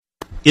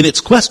In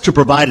its quest to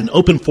provide an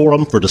open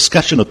forum for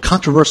discussion of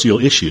controversial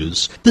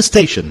issues, this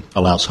station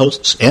allows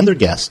hosts and their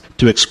guests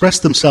to express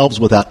themselves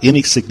without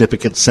any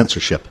significant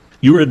censorship.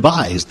 You are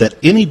advised that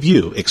any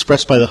view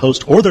expressed by the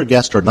host or their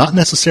guest are not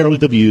necessarily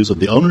the views of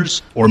the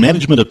owners or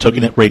management of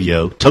TogiNet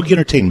Radio, Togi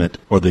Entertainment,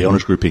 or the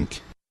Owners Group, Inc.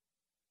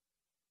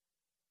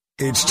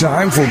 It's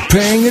time for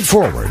Paying It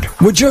Forward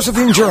with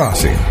Josephine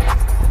Gerasi.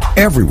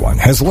 Everyone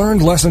has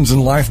learned lessons in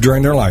life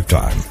during their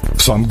lifetime.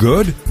 Some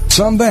good,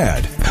 some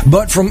bad.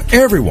 But from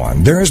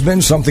everyone, there has been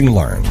something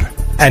learned.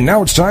 And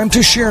now it's time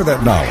to share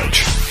that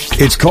knowledge.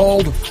 It's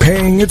called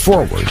Paying It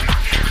Forward.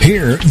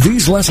 Here,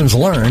 these lessons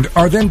learned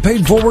are then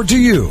paid forward to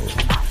you,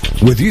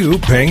 with you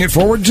paying it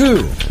forward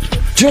too.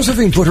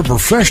 Josephine put her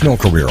professional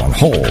career on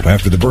hold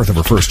after the birth of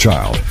her first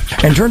child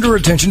and turned her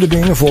attention to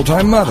being a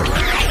full-time mother.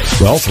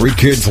 Well, 3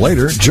 kids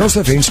later,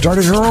 Josephine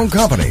started her own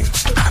company,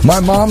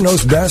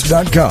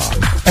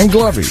 MyMomKnowsBest.com and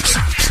Glovies,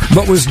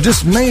 but was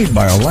dismayed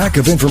by a lack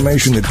of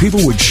information that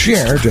people would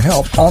share to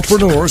help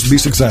entrepreneurs be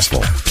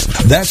successful.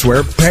 That's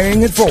where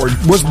Paying It Forward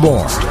was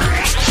born.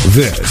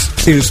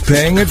 This is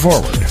Paying It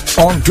Forward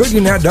on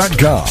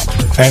TogiNet.com.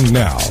 And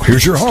now,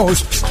 here's your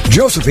host,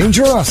 Josephine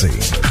Gerasi.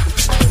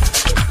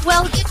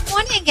 Well, good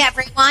morning,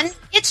 everyone.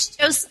 It's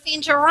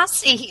Josephine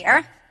Gawronski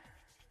here.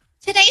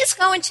 Today is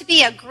going to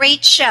be a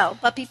great show,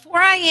 but before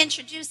I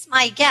introduce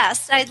my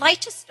guest, I'd like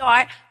to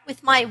start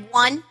with my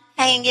one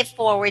Paying It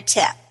Forward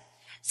tip.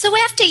 So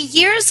after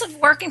years of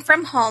working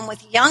from home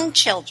with young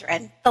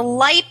children, the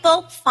light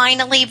bulb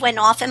finally went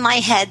off in my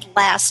head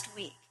last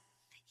week.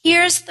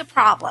 Here's the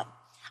problem.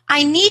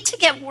 I need to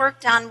get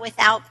work done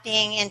without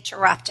being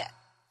interrupted.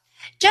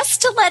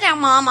 Just to let our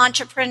mom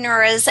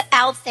entrepreneurs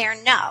out there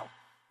know,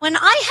 when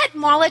I had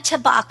Marla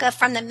Tabaka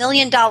from the $1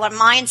 Million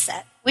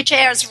Mindset, which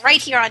airs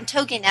right here on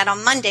TogiNet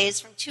on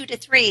Mondays from 2 to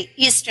 3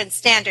 Eastern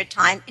Standard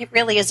Time, it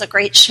really is a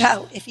great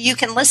show. If you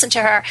can listen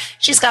to her,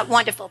 she's got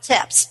wonderful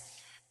tips.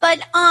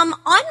 But on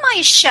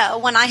my show,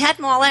 when I had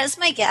Marla as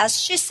my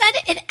guest, she said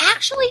it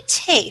actually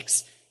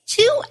takes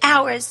 2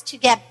 hours to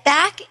get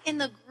back in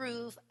the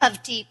groove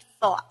of deep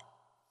thought.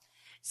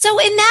 So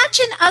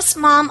imagine us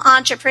mom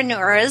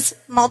entrepreneurs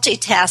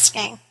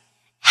multitasking.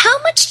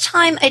 How much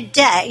time a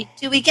day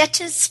do we get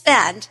to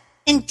spend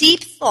in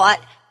deep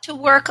thought to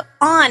work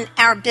on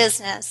our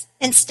business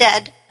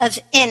instead of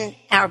in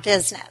our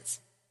business?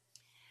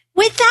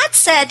 With that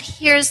said,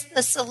 here's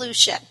the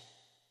solution.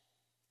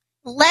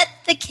 Let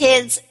the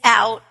kids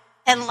out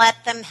and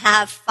let them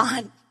have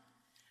fun.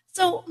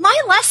 So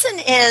my lesson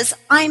is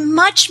I'm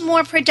much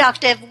more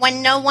productive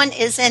when no one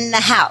is in the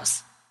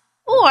house.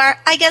 Or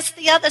I guess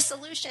the other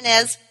solution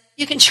is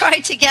you can try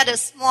to get a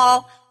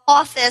small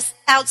office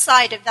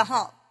outside of the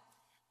home.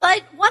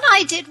 But what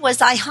I did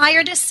was I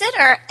hired a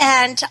sitter,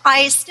 and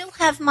I still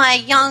have my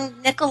young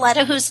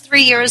Nicoletta, who's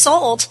 3 years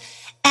old,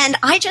 and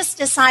I just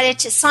decided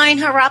to sign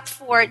her up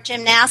for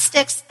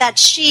gymnastics that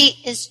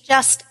she is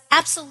just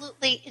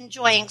absolutely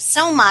enjoying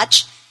so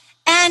much.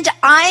 And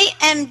I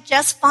am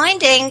just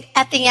finding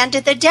at the end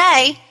of the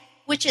day,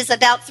 which is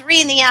about 3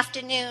 in the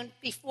afternoon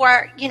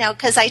before,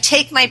 because I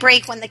take my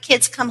break when the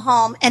kids come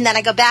home, and then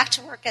I go back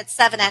to work at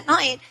 7 at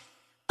night.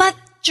 But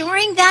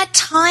during that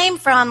time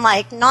from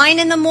like 9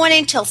 in the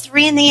morning till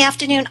 3 in the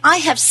afternoon, I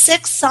have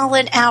 6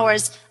 solid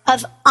hours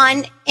of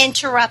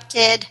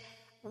uninterrupted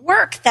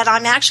work that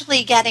I'm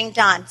actually getting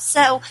done.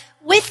 So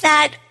with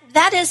that,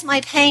 that is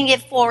my Paying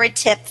It Forward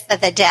tip for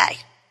the day.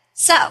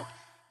 So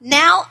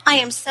now I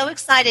am so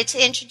excited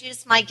to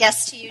introduce my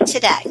guest to you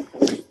today.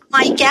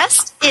 My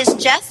guest is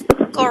Jeff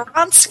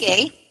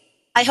Gawronski.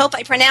 I hope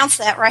I pronounced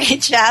that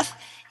right, Jeff.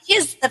 He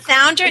is the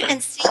founder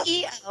and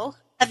CEO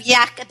of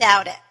Yak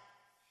About It.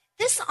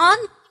 This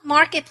online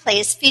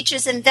marketplace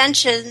features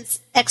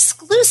inventions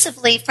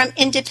exclusively from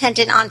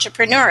independent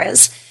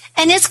entrepreneurs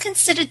and is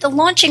considered the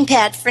launching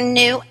pad for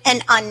new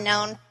and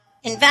unknown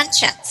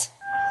inventions.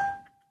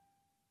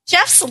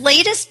 Jeff's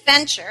latest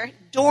venture,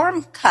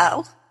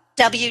 Dormco,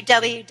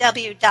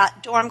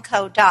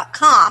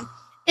 www.dormco.com,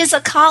 is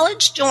a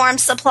college dorm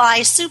supply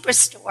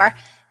superstore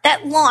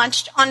that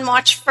launched on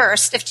March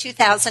 1st of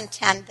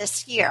 2010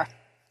 this year.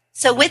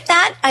 So with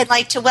that, I'd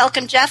like to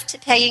welcome Jeff to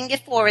Paying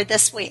It Forward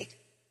this week.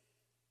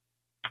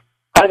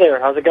 Hi there.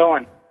 How's it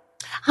going?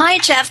 Hi,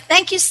 Jeff.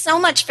 Thank you so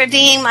much for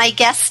being my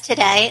guest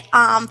today.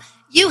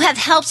 You have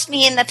helped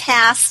me in the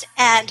past,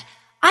 and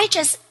I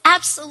just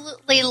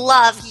absolutely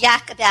love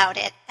Yak About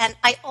It, and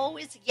I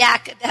always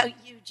yak about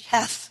you,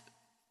 Jeff.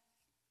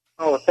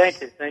 Oh, thank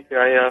you. Thank you.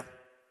 I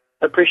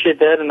appreciate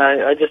that, and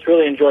I just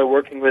really enjoy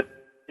working with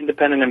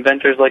independent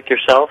inventors like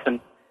yourself and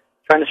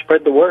trying to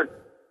spread the word.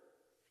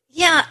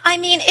 Yeah, I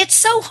mean, it's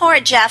so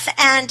hard, Jeff,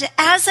 and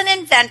as an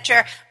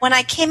inventor, when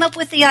I came up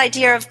with the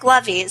idea of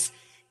Glovies,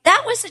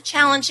 that was a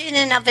challenge in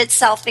and of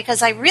itself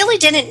because I really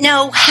didn't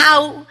know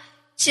how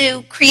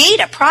to create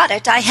a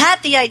product. I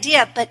had the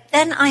idea, but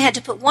then I had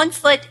to put one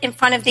foot in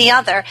front of the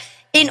other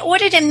in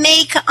order to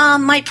make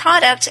my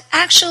product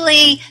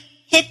actually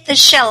hit the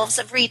shelves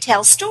of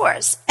retail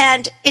stores.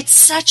 And it's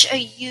such a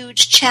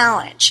huge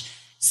challenge.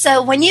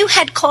 So when you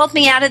had called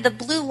me out of the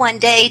blue one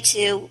day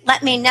to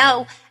let me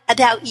know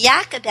about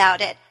Yak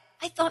About It,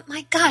 I thought,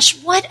 my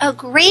gosh, what a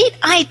great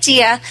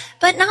idea.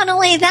 But not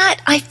only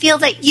that, I feel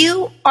that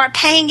you are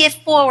paying it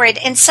forward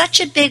in such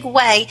a big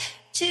way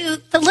to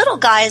the little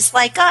guys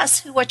like us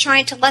who are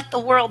trying to let the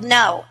world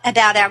know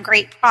about our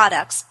great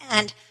products.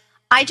 And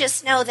I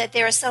just know that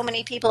there are so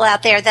many people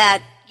out there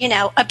that,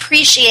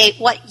 appreciate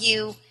what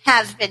you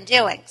have been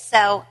doing.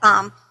 So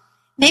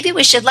maybe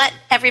we should let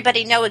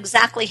everybody know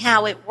exactly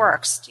how it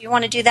works. Do you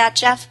want to do that,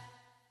 Jeff?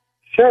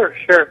 Sure.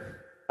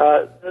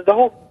 The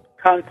whole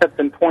concept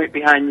and point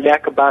behind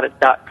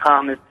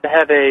yakaboutit.com is to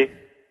have a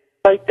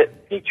site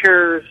that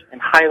features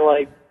and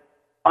highlights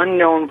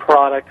unknown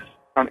products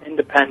from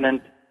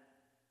independent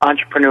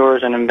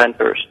entrepreneurs and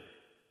inventors.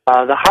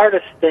 The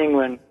hardest thing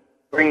when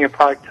bringing a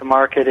product to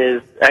market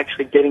is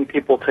actually getting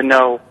people to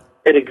know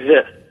it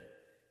exists.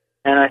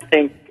 And I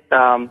think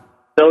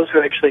those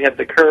who actually have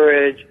the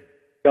courage,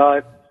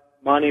 guts,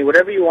 money,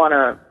 whatever you want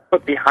to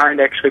put behind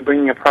actually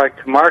bringing a product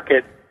to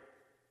market,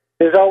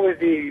 there's always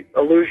the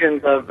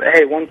illusions of,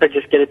 hey, once I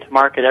just get it to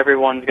market,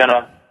 everyone's going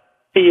to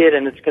see it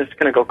and it's just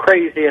going to go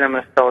crazy and I'm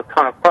going to sell a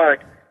ton of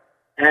product.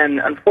 And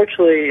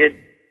unfortunately, it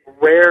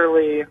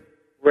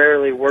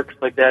rarely works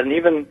like that. And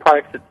even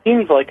products that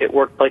seems like it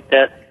worked like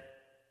that,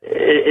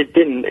 it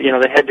didn't.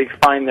 They had to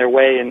find their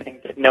way and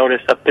get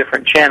noticed up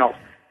different channels.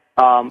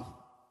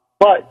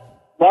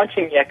 But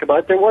launching Yak About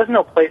It, there was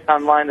no place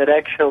online that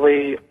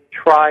actually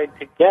tried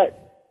to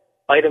get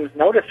items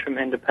noticed from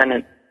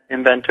independent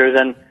inventors.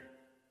 And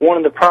one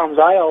of the problems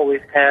I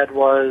always had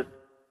was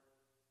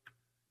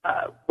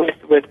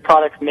with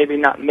products maybe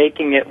not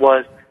making it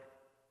was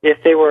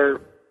if they were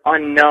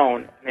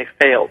unknown and they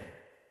failed.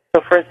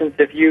 So, for instance,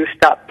 if you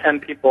stopped 10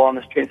 people on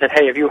the street and said,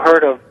 hey, have you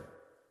heard of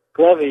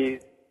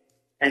Glovies?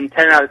 And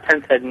 10 out of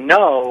 10 said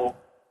no,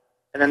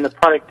 and then the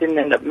product didn't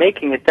end up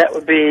making it, that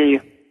would be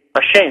a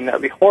shame. That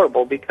would be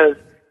horrible because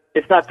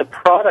it's not the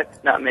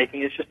product not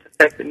making it, it's just the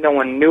fact that no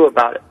one knew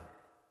about it.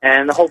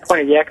 And the whole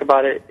point of Yak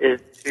About It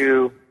is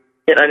to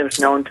get items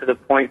known to the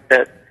point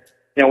that,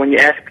 when you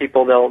ask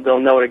people, they'll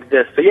know it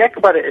exists. So Yak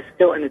About It is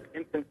still in its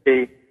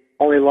infancy,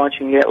 only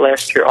launching yet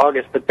last year,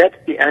 August, but that's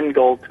the end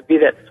goal, to be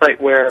that site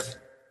where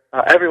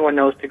everyone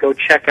knows to go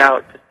check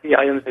out to see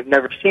items they've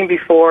never seen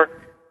before,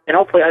 and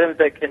hopefully items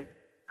that can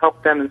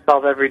help them and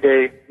solve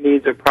everyday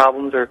needs or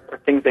problems or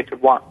things they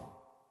could want.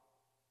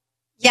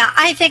 Yeah,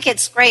 I think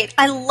it's great.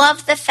 I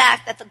love the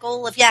fact that the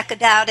goal of Yak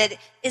About It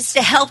is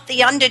to help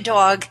the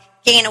underdog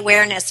gain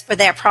awareness for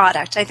their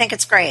product. I think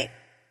it's great.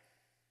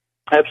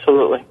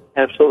 Absolutely.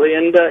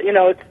 And,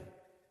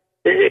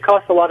 it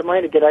costs a lot of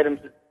money to get items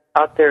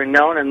out there and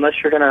known. Unless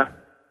you're going to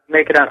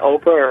make it on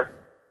Oprah or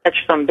catch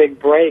some big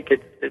break,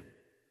 it's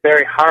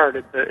very hard.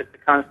 It's a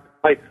constant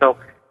fight. So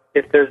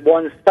if there's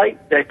one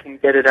site that can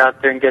get it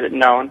out there and get it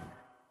known,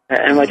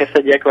 and like I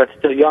said, Yak About It's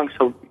still young,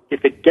 so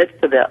if it gets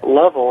to that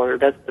level, or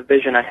that's the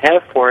vision I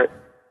have for it,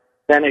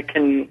 then it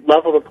can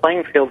level the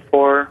playing field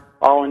for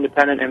all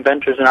independent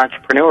inventors and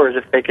entrepreneurs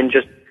if they can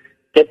just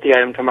get the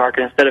item to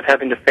market instead of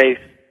having to face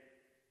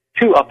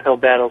two uphill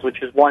battles,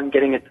 which is one,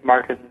 getting it to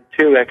market, and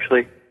two,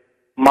 actually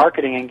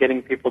marketing and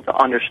getting people to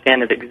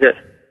understand it exists.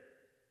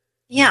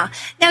 Yeah.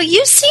 Now,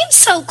 you seem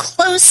so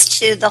close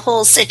to the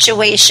whole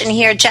situation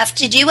here, Jeff.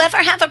 Did you ever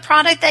have a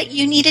product that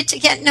you needed to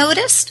get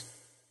noticed?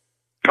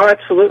 Oh,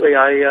 absolutely.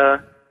 I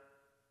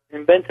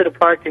invented a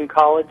product in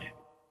college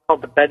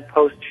called the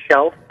bedpost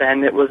shelf,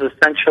 and it was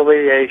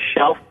essentially a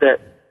shelf that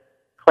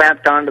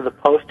clamped onto the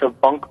post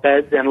of bunk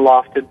beds and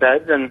lofted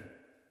beds. And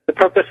the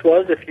purpose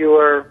was if you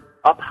were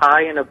up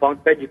high in a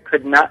bunk bed, you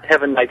could not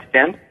have a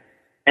nightstand,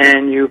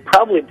 and you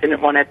probably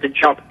didn't want to have to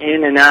jump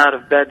in and out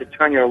of bed to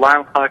turn your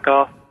alarm clock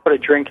off, put a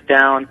drink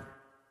down,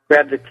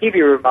 grab the TV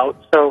remote.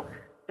 So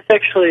this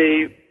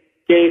actually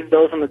gave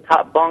those on the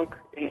top bunk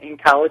in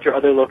college or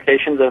other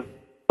locations a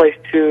place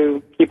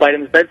to keep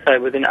items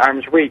bedside within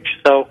arm's reach.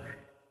 So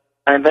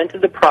I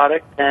invented the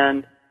product,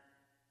 and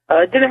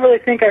I didn't really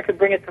think I could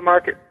bring it to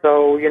market.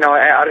 So,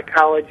 out of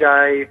college,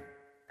 I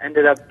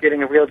ended up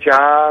getting a real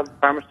job,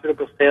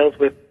 pharmaceutical sales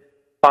with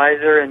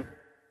Pfizer in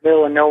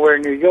middle of nowhere,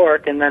 New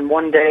York. And then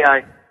one day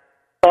I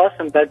saw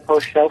some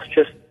bedpost shelves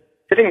just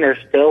sitting there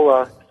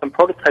still, some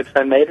prototypes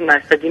I made, and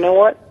I said, you know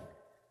what?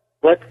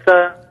 Let's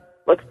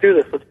do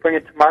this. Let's bring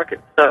it to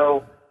market.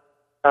 So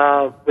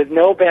with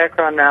no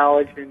background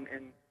knowledge and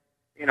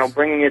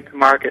bringing it to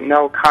market,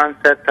 no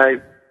concept,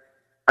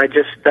 I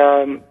just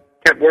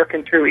kept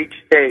working through each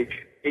stage,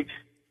 each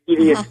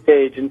tedious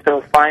stage,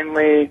 until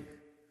finally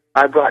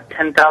I brought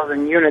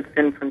 10,000 units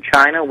in from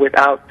China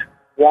without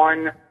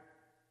one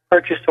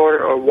purchase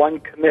order or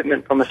one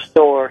commitment from a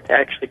store to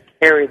actually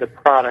carry the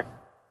product.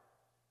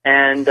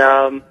 And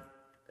the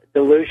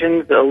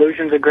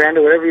illusions of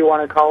grandeur, whatever you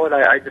want to call it,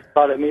 I just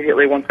thought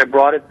immediately once I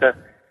brought it that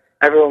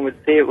everyone would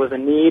see it was a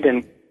need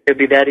and it'd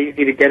be that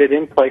easy to get it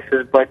in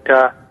places. But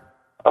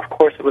of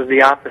course it was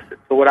the opposite.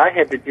 So what I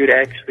had to do to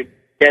actually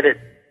get it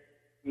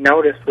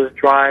noticed was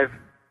drive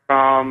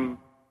from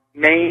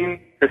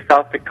Maine to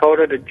South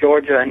Dakota to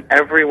Georgia and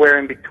everywhere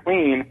in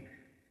between.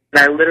 And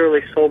I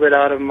literally sold it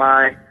out of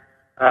my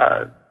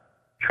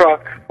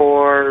truck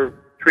for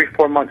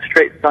 3-4 months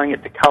straight selling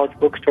it to college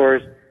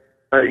bookstores.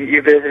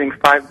 You're visiting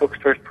 5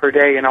 bookstores per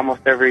day in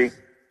almost every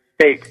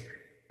state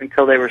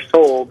until they were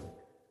sold.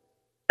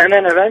 And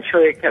then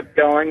eventually it kept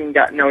going and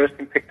got noticed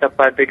and picked up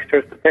by big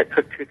stores, but that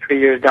took 2-3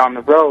 years down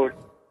the road.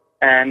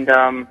 And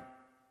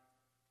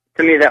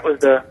to me, that was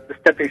the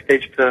stepping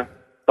stage to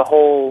the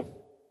whole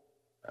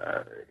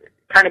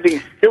kind of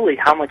being silly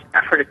how much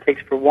effort it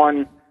takes for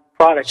one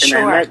product.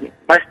 Sure. And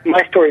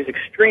my story is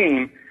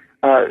extreme,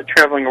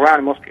 traveling around,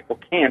 and most people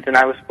can't. And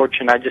I was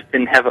fortunate; I just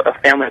didn't have a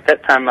family at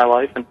that time in my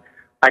life, and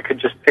I could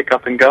just pick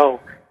up and go.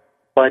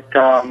 But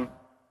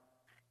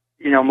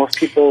most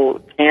people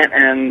can't.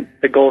 And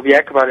the goal of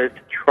Yak About It is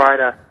to try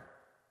to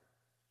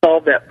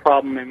solve that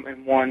problem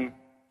in one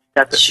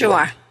step.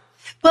 Sure.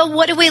 Well,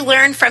 what do we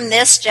learn from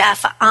this,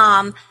 Jeff?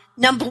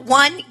 Number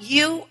one,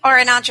 you are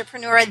an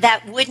entrepreneur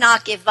that would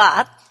not give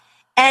up.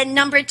 And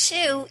number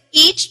two,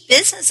 each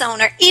business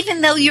owner,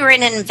 even though you're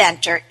an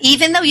inventor,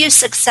 even though you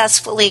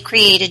successfully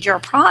created your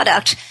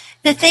product,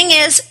 the thing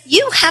is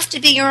you have to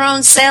be your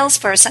own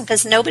salesperson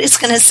because nobody's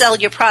going to sell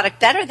your product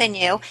better than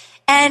you.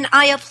 And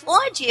I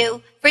applaud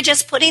you for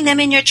just putting them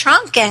in your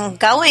trunk and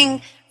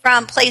going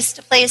from place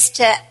to place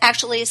to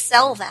actually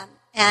sell them.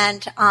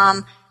 And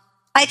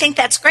I think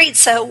that's great.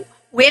 So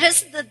where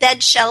does the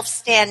bed shelf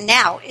stand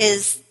now?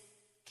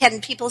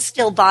 Can people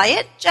still buy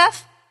it,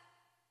 Jeff?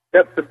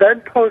 Yep, the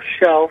bed post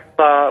shelf,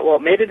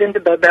 it made it into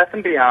Bed Bath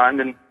 &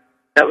 Beyond, and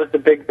that was the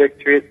big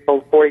victory. It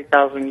sold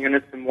 40,000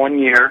 units in 1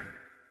 year.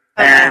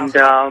 Oh, and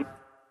wow.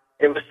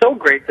 It was so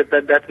great that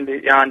Bed Bath &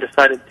 Beyond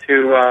decided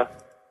to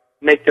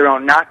make their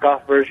own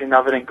knockoff version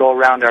of it and go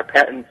around our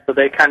patents, so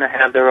they kind of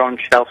have their own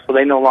shelf, so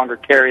they no longer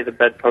carry the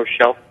bed post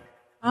shelf.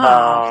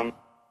 Oh.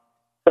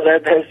 So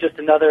that's just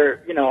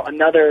another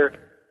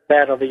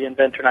battle the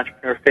inventor and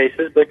entrepreneur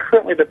faces. But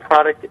currently the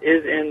product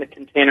is in the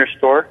Container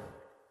Store,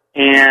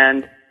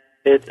 and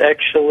it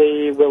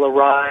actually will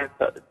arrive.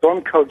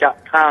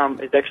 Dormco.com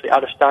is actually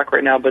out of stock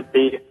right now, but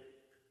the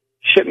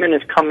shipment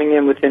is coming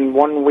in within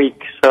 1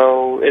 week.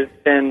 So it's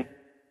in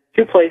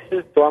 2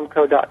 places,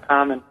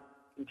 Dormco.com and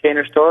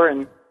Container Store,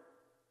 and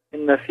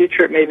in the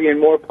future it may be in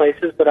more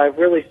places, but I've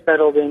really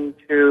settled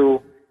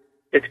into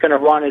it's going to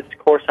run its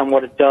course on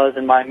what it does,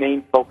 and my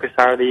main focus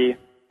are the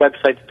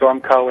websites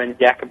Dormco and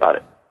Yak About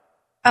It.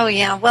 Oh,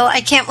 yeah. Well,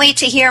 I can't wait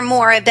to hear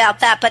more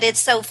about that, but it's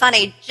so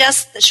funny.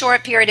 Just the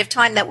short period of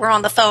time that we're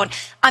on the phone,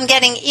 I'm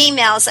getting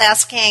emails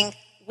asking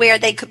where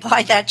they could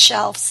buy that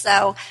shelf.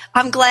 So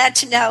I'm glad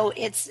to know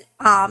it's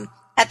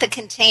at the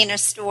Container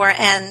Store,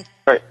 and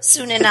right.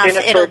 Soon enough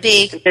it'll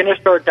be.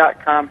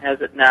 ContainerStore.com has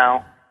it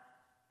now,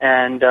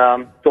 and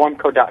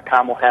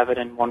Dormco.com will have it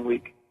in 1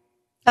 week.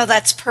 Oh,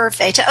 that's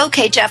perfect.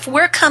 Okay, Jeff,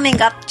 we're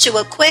coming up to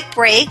a quick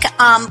break.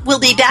 We'll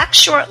be back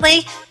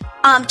shortly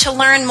to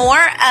learn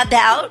more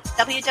about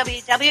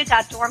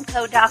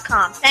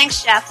www.dormco.com.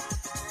 Thanks,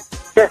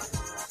 Jeff. Sure.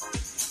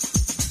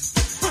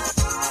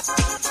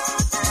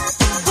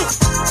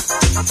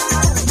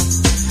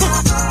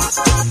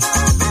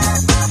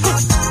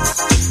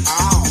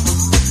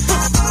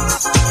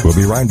 We'll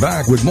be right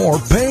back with more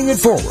Paying It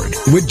Forward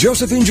with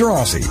Josephine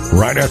Gerasi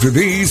right after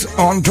these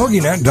on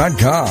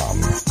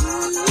TogiNet.com.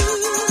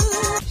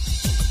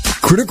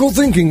 Critical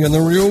thinking in the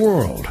real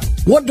world.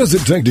 What does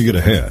it take to get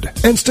ahead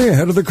and stay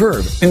ahead of the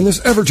curve in this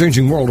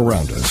ever-changing world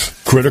around us?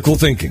 Critical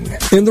Thinking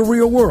in the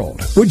Real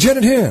World with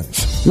Janet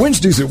Hens.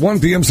 Wednesdays at 1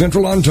 p.m.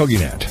 Central on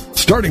TogiNet.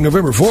 Starting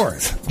November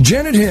 4th,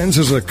 Janet Hens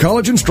is a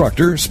college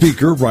instructor,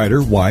 speaker,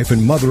 writer, wife,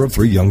 and mother of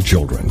 3 young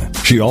children.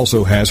 She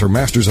also has her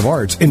Master's of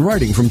Arts in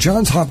Writing from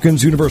Johns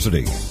Hopkins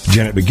University.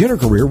 Janet began her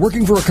career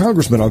working for a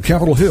congressman on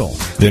Capitol Hill,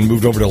 then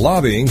moved over to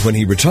lobbying when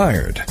he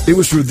retired. It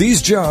was through these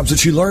jobs that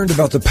she learned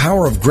about the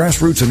power of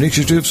grassroots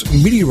initiatives,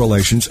 media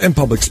relations, and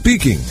public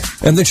speaking.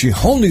 And then she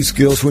honed these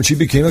skills when she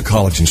became a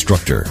college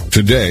instructor.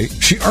 Today,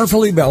 she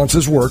artfully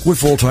balances work with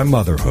full-time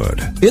motherhood.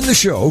 In the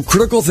show,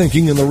 Critical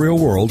Thinking in the Real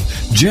World,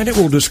 Janet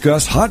will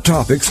discuss hot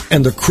topics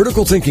and the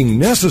critical thinking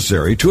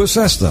necessary to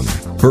assess them.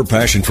 Her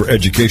passion for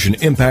education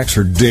impacts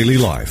her daily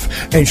life,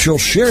 and she'll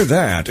share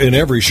that in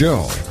every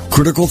show.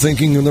 Critical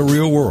Thinking in the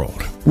Real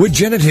World with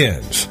Janet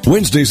Hens,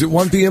 Wednesdays at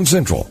 1 p.m.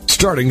 Central,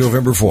 starting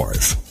November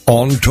 4th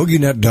on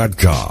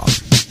TogiNet.com.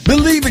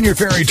 Believe in your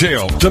fairy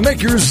tale to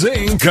make your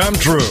zing come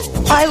true.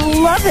 I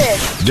love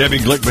it. Debbie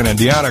Glickman and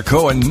Deanna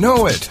Cohen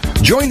know it.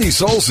 Join these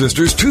soul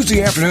sisters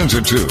Tuesday afternoons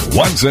at 2,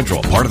 1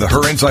 Central, part of the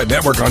Her Insight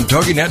Network on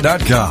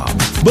TogiNet.com.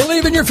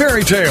 Believe in your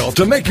fairy tale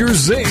to make your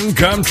zing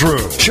come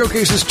true.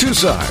 Showcases 2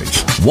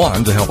 sides.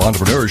 1, to help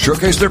entrepreneurs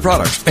showcase their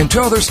products and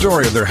tell their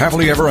story of their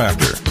happily ever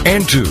after.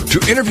 And 2, to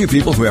interview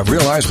people who have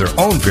realized their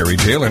own fairy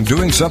tale and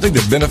doing something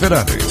to benefit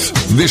others.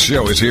 This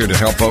show is here to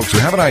help folks who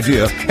have an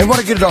idea and want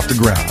to get it off the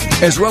ground,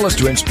 as well as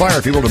to inspire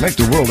people to make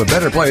the world a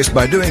better place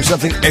by doing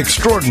something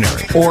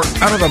extraordinary or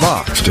out of the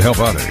box to help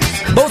others.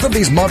 Both of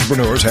these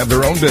entrepreneurs have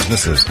their own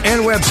businesses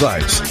and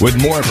websites. With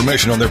more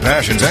information on their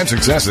passions and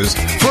successes,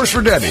 first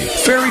for Debbie,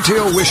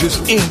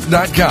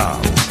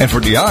 fairytalewishesinc.com, and for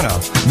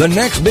Deanna,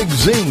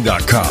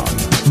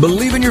 thenextbigzing.com.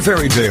 Believe in your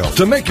fairy tale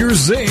to make your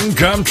zing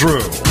come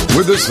true.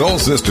 with the Soul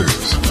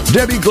Sisters,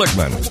 Debbie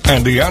Glickman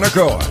and Deanna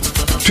Cohen.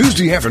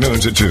 Tuesday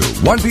afternoons at 2,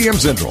 1 p.m.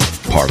 Central.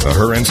 Part of the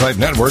Her Insight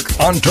Network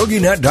on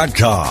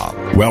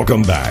TogiNet.com.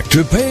 Welcome back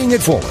to Paying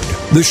It Forward,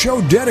 the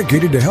show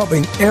dedicated to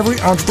helping every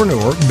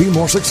entrepreneur be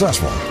more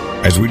successful,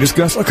 as we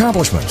discuss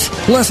accomplishments,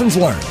 lessons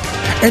learned,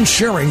 and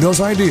sharing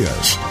those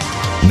ideas.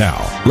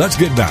 Now, let's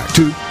get back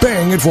to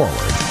Paying It Forward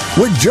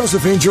with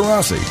Josephine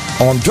Girassi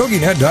on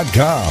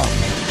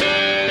TogiNet.com.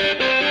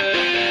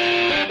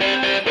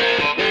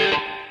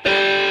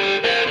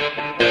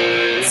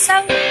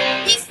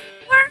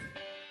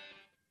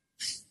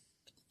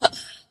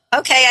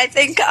 Okay, I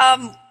think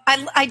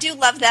I do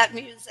love that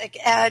music,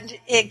 and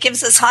it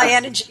gives us high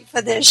energy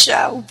for this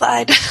show.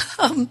 But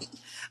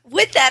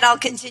with that, I'll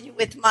continue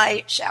with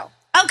my show.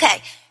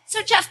 Okay,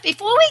 so Jeff,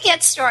 before we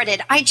get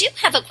started, I do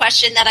have a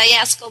question that I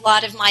ask a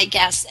lot of my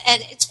guests,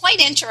 and it's quite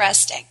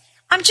interesting.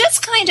 I'm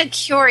just kind of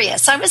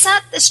curious. I was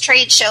at this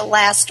trade show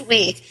last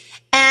week,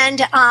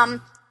 and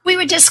we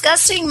were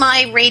discussing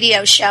my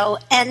radio show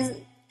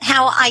and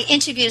how I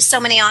interview so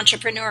many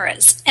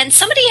entrepreneurs. And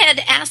somebody had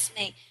asked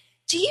me,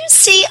 do you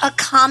see a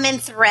common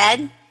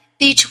thread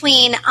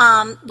between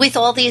with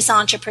all these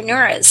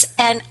entrepreneurs?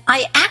 And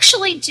I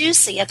actually do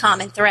see a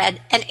common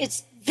thread, and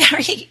it's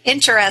very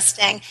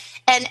interesting.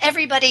 And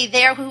everybody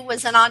there who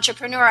was an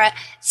entrepreneur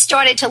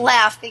started to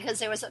laugh because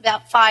there was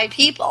about 5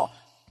 people.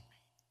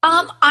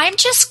 I'm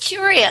just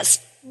curious.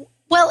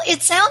 Well,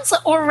 it sounds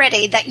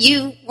already that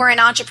you were an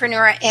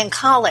entrepreneur in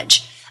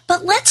college,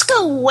 but let's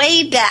go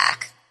way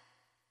back.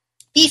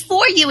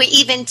 Before you were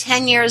even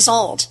 10 years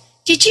old,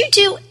 did you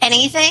do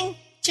anything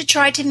to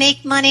try to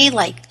make money,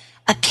 like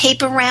a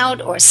paper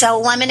route or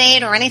sell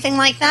lemonade or anything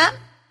like that?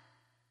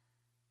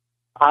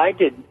 I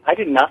did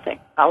nothing.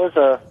 I was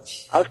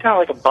kind of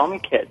like a bum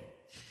kid,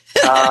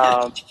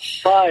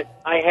 but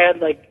I had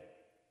like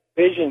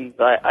visions.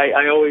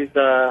 I always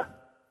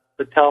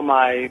would tell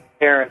my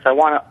parents, I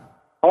want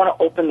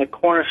to open the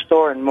corner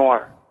store and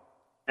more.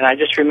 And I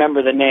just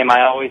remember the name.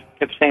 I always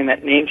kept saying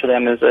that name to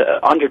them as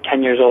under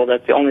 10 years old.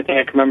 That's the only thing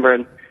I can remember.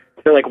 And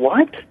they're like,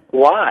 "What?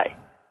 Why?"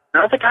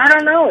 And I was like, "I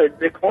don't know.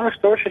 The corner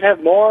store should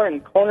have more,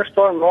 and corner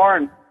store more."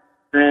 And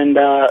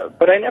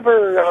but I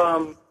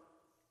never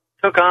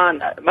took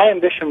on. My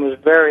ambition was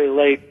very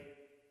late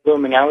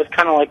blooming. I was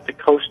kind of like the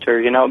coaster,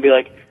 It'd be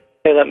like,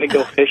 "Hey, let me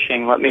go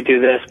fishing. Let me do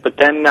this." But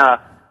then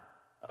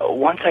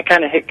once I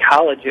kind of hit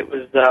college, it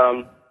was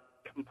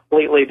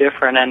completely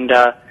different. And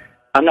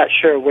I'm not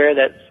sure where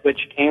that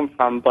switch came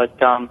from, but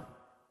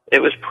it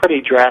was pretty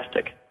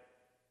drastic.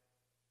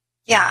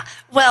 Yeah.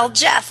 Well,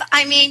 Jeff,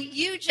 I mean,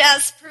 you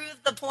just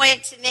proved the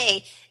point to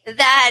me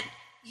that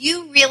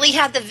you really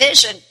had the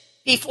vision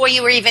before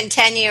you were even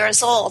 10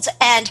 years old.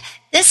 And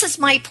this is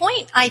my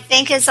point. I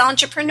think as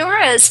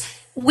entrepreneurs,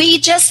 we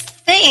just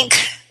think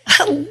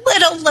a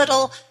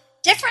little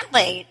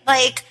differently.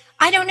 Like,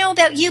 I don't know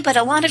about you, but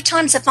a lot of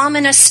times if I'm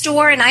in a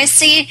store and I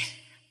see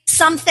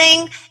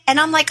something and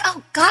I'm like,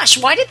 oh gosh,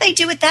 why did they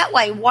do it that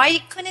way? Why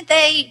couldn't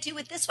they do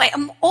it this way?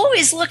 I'm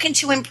always looking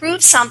to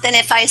improve something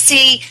if I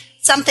see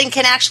something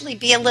can actually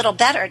be a little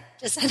better.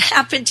 Does that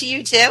happen to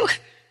you too?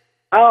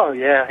 Oh,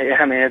 yeah.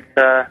 I mean,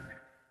 it's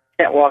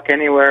can't walk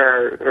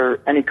anywhere or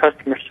any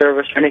customer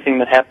service or anything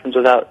that happens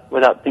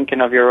without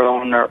thinking of your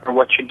own or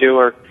what you do.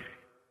 Or,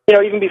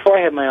 even before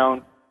I had my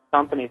own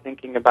company,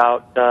 thinking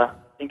about that,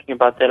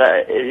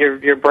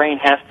 your brain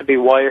has to be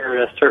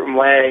wired a certain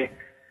way,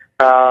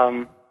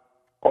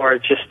 or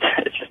it's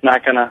just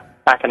not gonna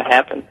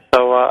happen.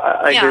 So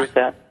I agree with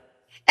that.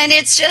 And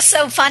it's just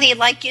so funny,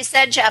 like you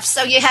said, Jeff.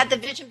 So you had the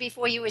vision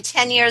before you were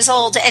 10 years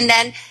old, and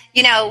then,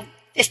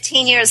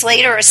 15 years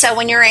later or so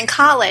when you're in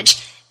college,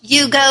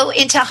 you go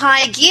into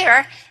high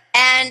gear,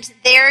 and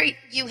there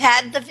you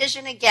had the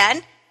vision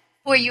again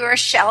for your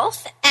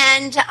shelf,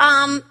 and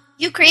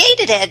you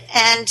created it.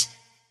 And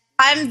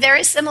I'm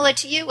very similar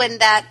to you in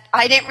that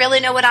I didn't really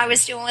know what I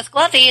was doing with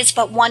Glovies,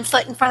 but one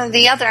foot in front of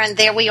the other, and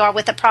there we are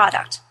with the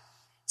product.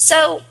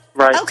 So,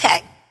 right.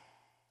 Okay.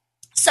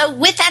 So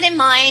with that in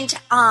mind,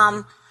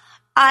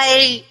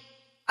 I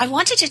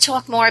wanted to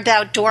talk more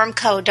about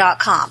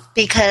dormco.com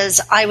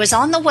because I was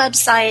on the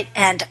website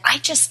and I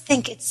just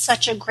think it's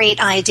such a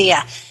great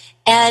idea.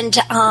 And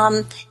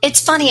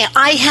it's funny,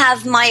 I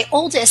have my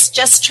oldest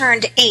just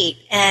turned 8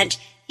 and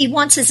he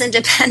wants his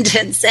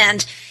independence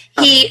and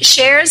he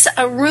shares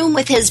a room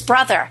with his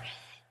brother.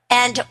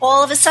 And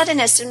all of a sudden,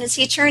 as soon as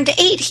he turned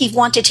 8, he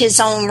wanted his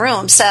own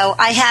room. So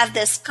I have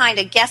this kind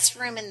of guest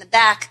room in the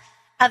back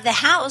of the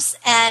house,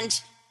 and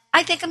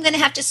I think I'm going to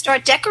have to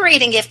start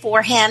decorating it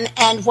for him.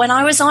 And when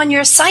I was on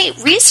your site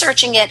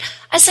researching it,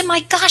 I said, my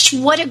gosh,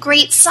 what a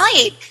great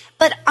site.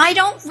 But I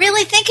don't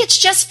really think it's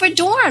just for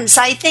dorms.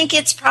 I think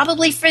it's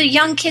probably for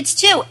young kids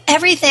too.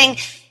 Everything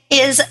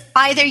is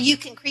either you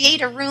can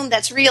create a room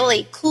that's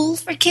really cool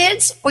for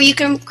kids or you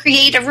can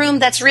create a room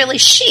that's really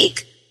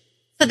chic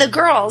for the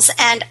girls.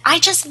 And I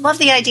just love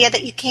the idea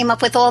that you came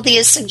up with all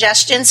these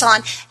suggestions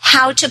on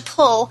how to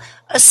pull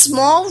a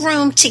small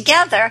room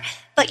together,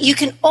 but you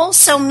can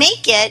also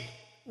make it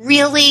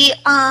really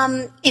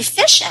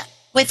efficient.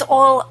 with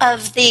all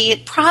of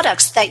the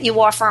products that you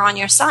offer on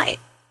your site.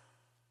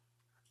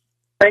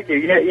 Thank you.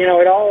 Yeah,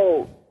 it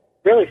all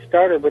really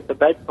started with the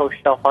bedpost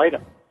shelf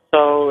item.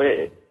 So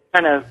it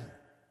kind of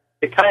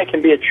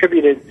can be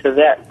attributed to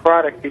that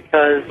product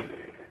because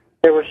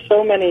there were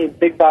so many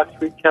big box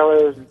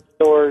retailers and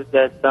stores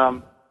that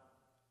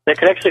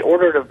could actually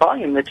order at a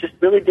volume that just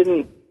really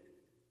didn't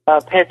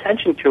pay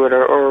attention to it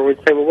or would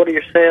say, well, what are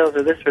your sales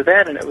or this or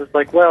that? And it was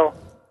like, well,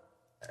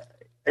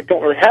 I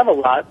don't really have a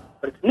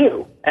lot, but it's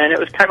new. And it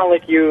was kind of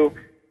like you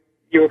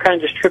were kind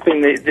of just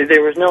tripping.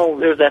 There was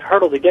that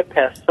hurdle to get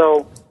past.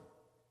 So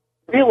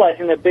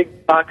realizing that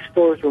big box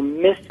stores were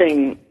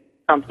missing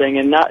something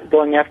and not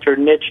going after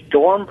niche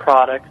dorm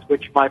products,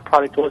 which my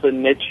product was a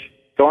niche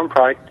dorm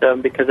product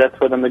because that's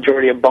where the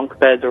majority of bunk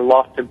beds or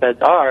lofted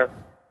beds are,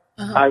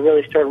 I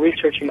really started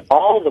researching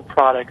all the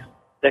products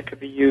that could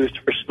be used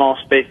for small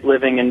space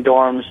living in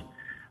dorms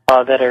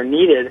that are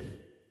needed,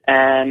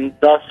 and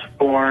thus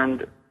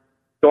formed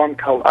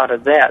Dormco out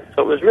of that.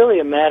 So it was really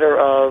a matter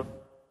of,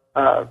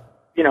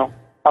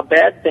 a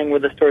bad thing where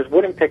the stores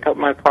wouldn't pick up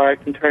my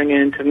product and turning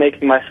it into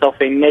making myself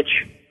a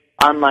niche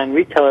online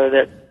retailer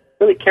that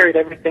really carried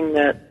everything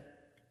that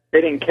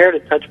they didn't care to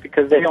touch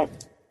because they don't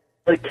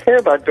really care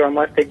about dorm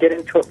life. They get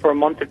into it for a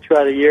month or two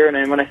out of the year,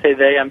 and when I say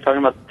they, I'm talking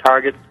about the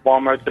Targets,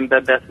 Walmarts, and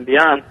Bed Bath &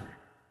 Beyond.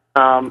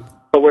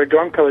 But where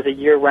Dormco is a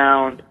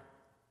year-round,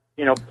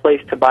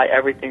 place to buy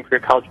everything for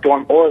your college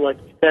dorm, or like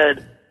you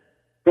said,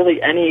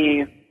 really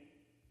any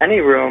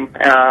room,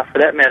 for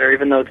that matter,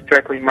 even though it's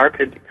directly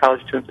marketed to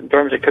college students and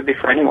dorms, it could be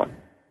for anyone.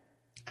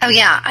 Oh,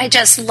 yeah, I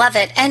just love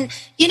it. And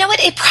you know what?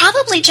 It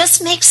probably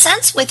just makes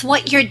sense with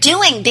what you're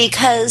doing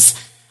because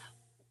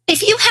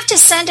if you have to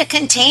send a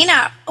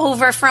container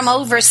over from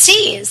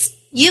overseas,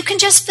 you can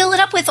just fill it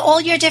up with all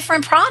your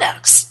different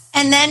products.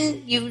 And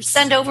then you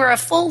send over a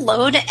full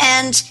load,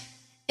 and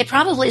it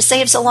probably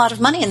saves a lot of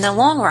money in the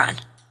long run.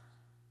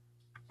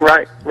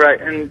 Right.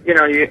 And,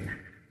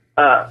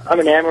 I'm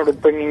enamored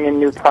with bringing in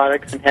new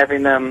products and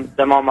having them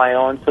on my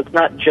own. So it's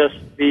not just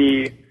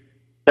the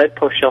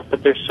bedpost shelf,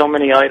 but there's so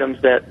many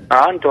items that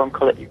are on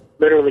Dormco that you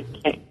literally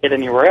can't get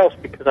anywhere else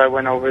because I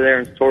went over there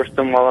and sourced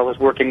them while I was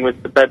working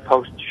with the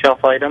bedpost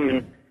shelf item.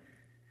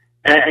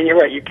 And you're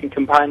right, you can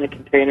combine the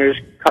containers,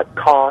 cut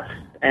costs,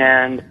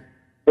 and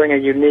bring a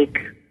unique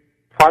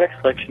product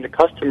selection to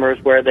customers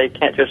where they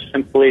can't just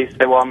simply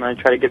say, well, I'm going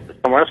to try to get this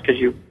somewhere else because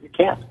you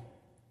can't.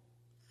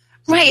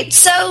 Right.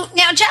 So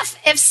now, Jeff,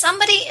 if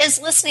somebody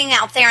is listening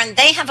out there and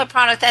they have a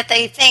product that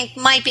they think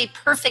might be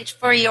perfect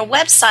for your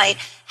website,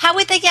 how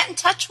would they get in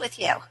touch with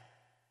you?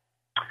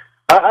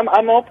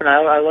 I'm open.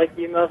 I like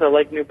emails. I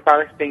like new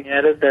products being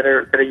added that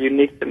are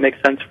unique, that make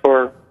sense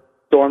for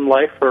dorm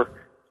life or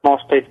small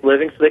space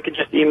living. So they could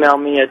just email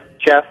me at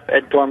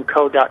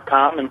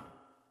jeff@dormco.com and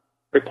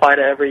reply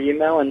to every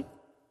email and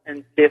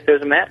see if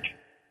there's a match.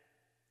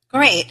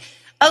 Great.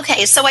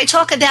 Okay, so I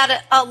talk about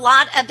a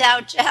lot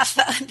about Jeff,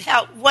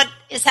 about what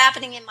is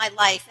happening in my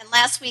life. And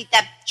last week,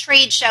 that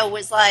trade show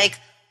was like,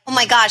 oh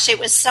my gosh, it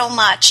was so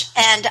much.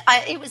 And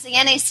it was the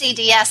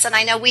NACDS, and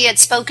I know we had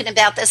spoken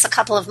about this a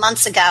couple of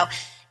months ago.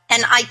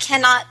 And I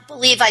cannot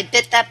believe I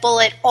bit that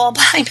bullet all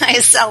by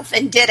myself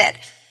and did it.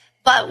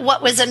 But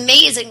what was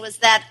amazing was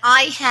that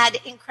I had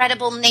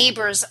incredible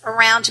neighbors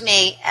around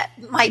me,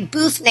 my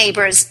booth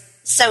neighbors,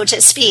 so to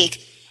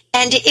speak.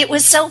 And it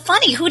was so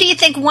funny. Who do you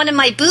think one of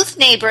my booth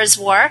neighbors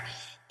were?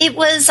 It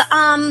was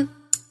the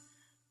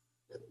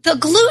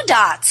glue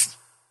dots.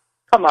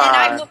 Come on.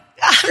 I'm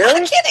really?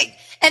 not kidding.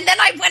 And then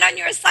I went on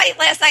your site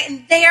last night,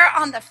 and there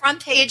on the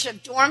front page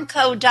of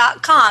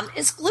dormco.com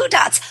is glue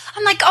dots.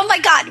 I'm like, oh, my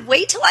God,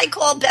 wait till I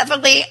call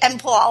Beverly and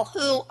Paul,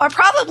 who are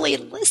probably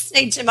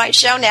listening to my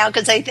show now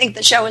because they think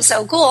the show is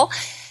so cool.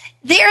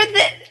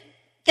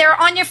 They're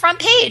on your front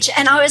page.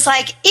 And I was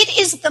like, it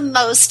is the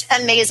most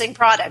amazing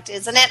product,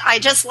 isn't it? I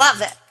just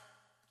love it.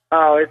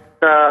 Oh,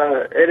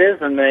 it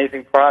is an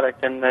amazing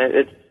product, and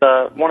it's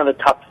one of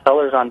the top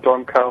sellers on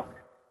Dormco.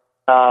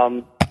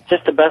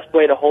 Just the best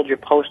way to hold your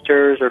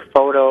posters or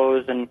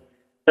photos, and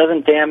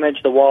doesn't damage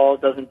the walls,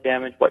 doesn't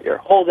damage what you're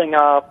holding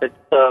up.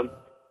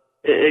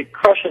 It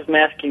crushes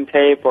masking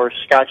tape or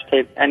Scotch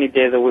tape any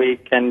day of the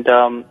week, and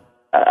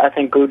I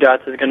think glue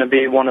dots is going to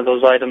be one of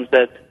those items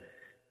that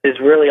is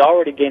really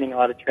already gaining a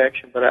lot of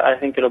traction, but I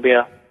think it'll be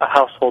a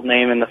household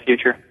name in the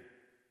future.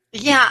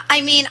 Yeah,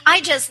 I mean,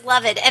 I just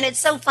love it. And it's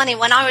so funny.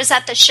 When I was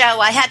at the show,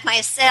 I had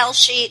my sales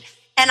sheet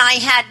and I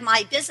had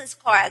my business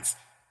cards.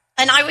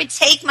 And I would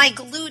take my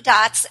glue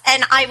dots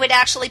and I would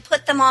actually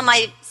put them on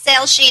my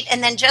sales sheet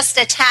and then just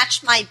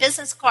attach my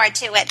business card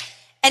to it.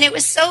 And it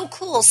was so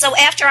cool. So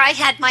after I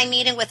had my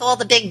meeting with all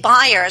the big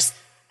buyers,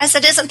 I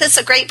said, isn't this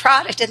a great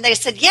product? And they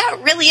said, yeah,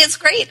 it really is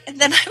great. And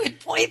then I would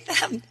point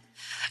them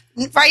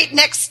right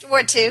next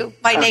door to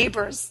my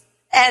neighbors.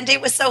 And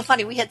it was so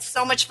funny. We had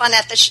so much fun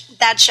at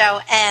that show.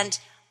 And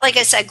like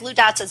I said, glue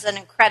dots is an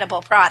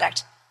incredible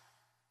product.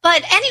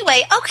 But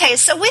anyway, okay,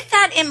 so with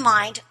that in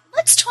mind,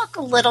 let's talk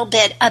a little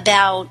bit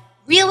about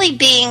really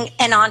being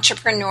an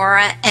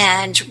entrepreneur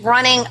and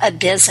running a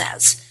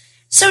business.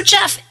 So,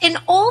 Jeff, in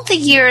all the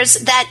years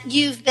that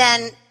you've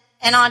been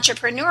an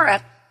entrepreneur,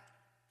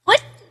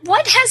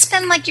 what has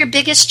been like your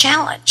biggest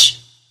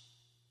challenge?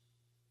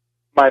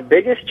 My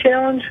biggest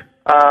challenge?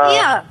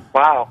 Yeah.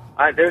 Wow.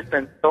 There's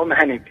been so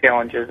many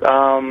challenges.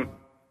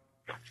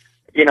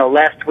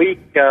 Last week,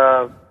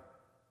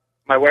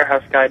 my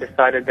warehouse guy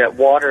decided that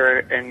water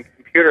and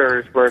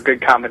computers were a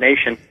good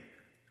combination.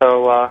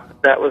 So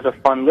that was a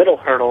fun little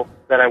hurdle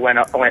that I went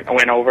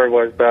over,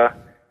 was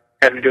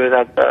having to do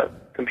without the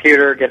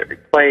computer, get it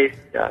replaced,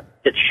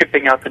 get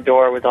shipping out the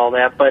door with all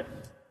that. But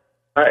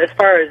as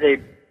far as a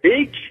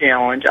big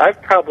challenge,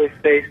 I've probably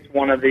faced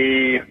one of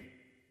the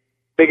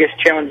biggest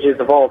challenges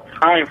of all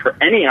time for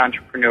any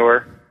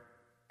entrepreneur,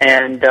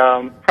 and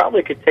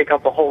probably could take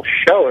up a whole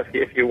show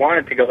if you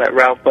wanted to go that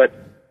route. But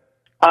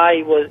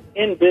I was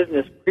in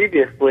business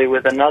previously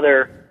with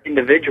another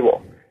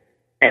individual,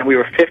 and we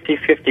were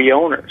 50-50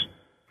 owners.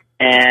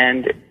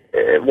 And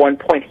at one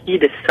point, he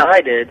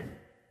decided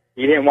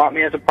he didn't want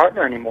me as a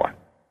partner anymore.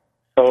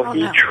 So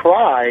he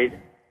tried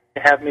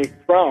to have me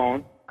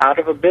thrown out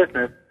of a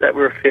business that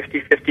we were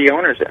 50-50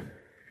 owners in.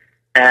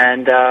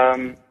 And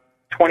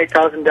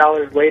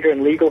 $20,000 later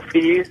in legal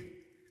fees,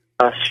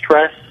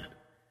 stress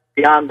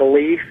beyond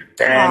belief,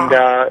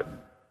 and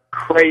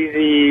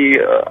crazy,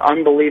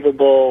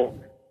 unbelievable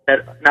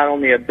that not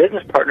only a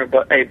business partner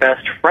but a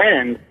best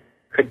friend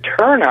could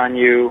turn on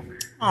you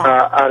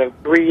out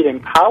of greed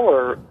and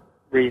power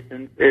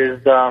reasons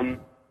is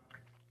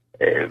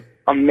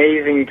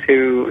amazing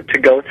to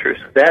go through.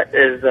 So that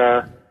is,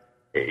 I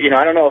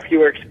don't know if you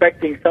were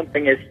expecting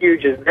something as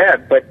huge as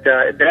that, but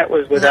that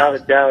was without a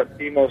doubt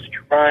the most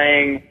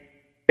trying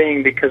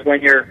thing, because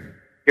when you're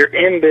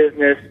in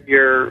business,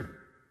 you're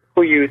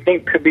who you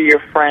think could be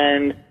your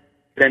friend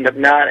end up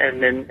not,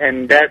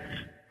 and that's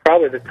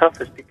probably the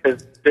toughest,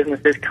 because business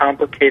is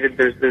complicated.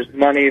 There's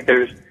money,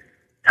 there's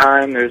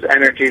time, there's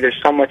energy, there's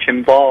so much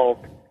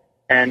involved,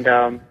 and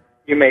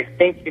you may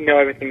think you know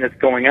everything that's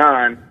going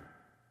on,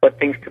 but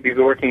things could be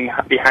working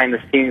behind the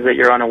scenes that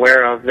you're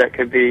unaware of that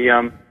could be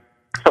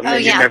something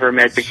that you never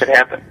imagined could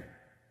happen.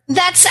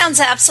 That sounds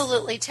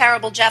absolutely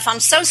terrible, Jeff. I'm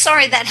so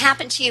sorry that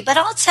happened to you, but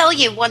I'll tell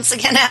you, once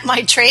again at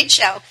my trade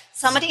show,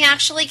 somebody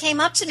actually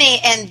came up to me,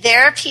 and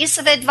their piece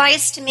of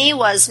advice to me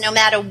was, no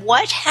matter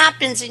what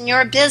happens in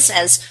your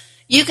business,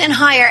 you can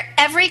hire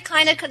every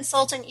kind of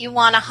consultant you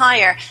want to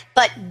hire,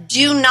 but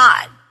do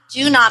not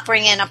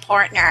bring in a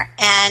partner.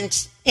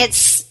 And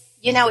it's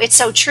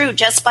so true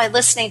just by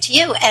listening to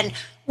you. And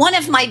one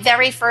of my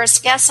very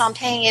first guests on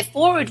Paying It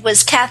Forward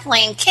was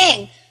Kathleen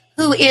King,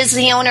 who is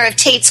the owner of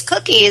Tate's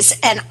Cookies.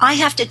 And I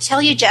have to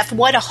tell you, Jeff,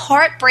 what a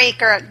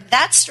heartbreaker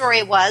that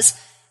story was.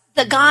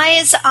 The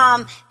guys,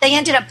 they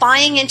ended up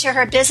buying into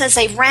her business.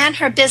 They ran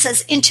her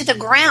business into the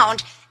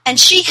ground, and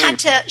she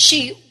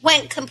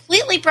went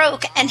completely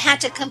broke and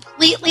had to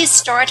completely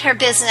start her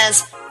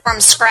business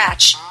from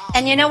scratch.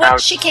 And you know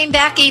what? She came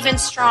back even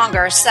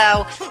stronger.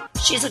 So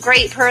she's a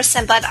great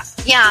person. But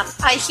yeah,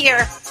 I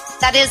hear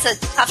that is a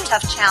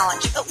tough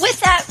challenge. But with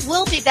that,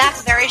 we'll be back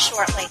very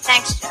shortly.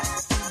 Thanks,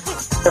 Jeff.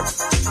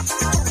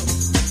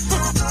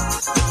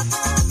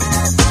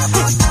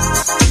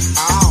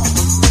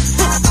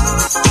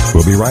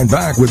 We'll be right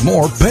back with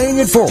more Paying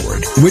It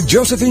Forward with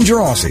Josephine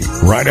Gerasi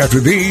right after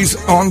these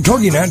on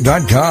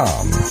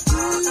TogiNet.com.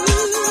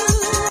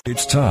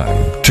 It's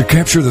time to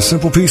capture the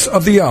simple piece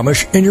of the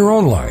Amish in your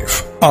own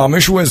life.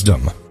 Amish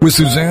Wisdom with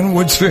Suzanne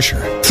Woods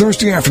Fisher.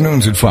 Thursday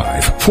afternoons at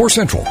 5, 4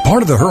 Central,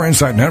 part of the Her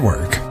Insight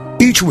Network.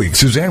 Each week,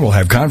 Suzanne will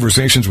have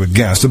conversations with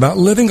guests about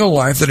living a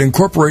life that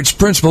incorporates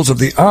principles of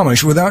the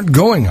Amish without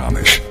going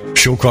Amish.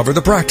 She'll cover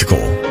the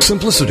practical,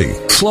 simplicity,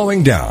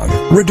 slowing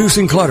down,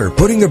 reducing clutter,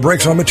 putting the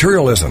brakes on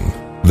materialism.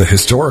 The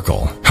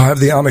historical, how have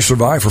the Amish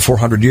survived for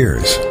 400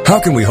 years?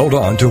 How can we hold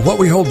on to what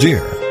we hold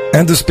dear?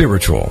 And the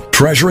spiritual,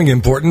 treasuring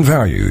important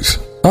values,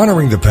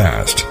 honoring the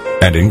past,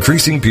 and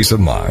increasing peace of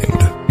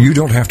mind. You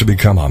don't have to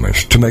become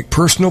Amish to make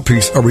personal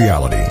peace a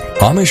reality.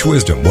 Amish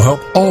Wisdom will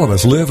help all of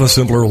us live a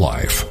simpler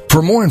life.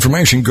 For more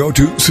information, go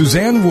to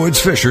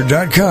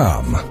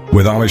SuzanneWoodsFisher.com.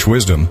 With Amish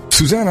Wisdom,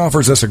 Suzanne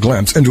offers us a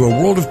glimpse into a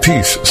world of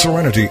peace,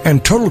 serenity,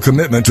 and total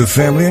commitment to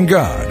family and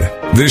God.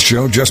 This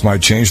show just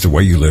might change the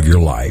way you live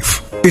your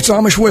life. It's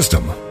Amish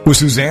Wisdom with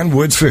Suzanne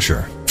Woods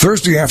Fisher.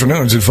 Thursday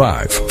afternoons at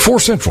 5, 4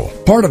 Central,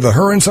 part of the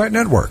Her Insight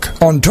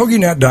Network on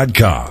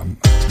TogiNet.com.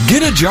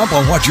 Get a jump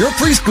on what your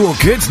preschool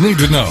kids need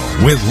to know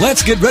with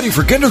Let's Get Ready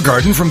for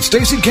Kindergarten from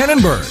Stacy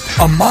Kannenberg.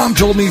 A mom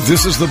told me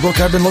this is the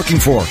book I've been looking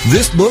for.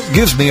 This book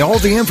gives me all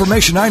the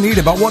information I need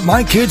about what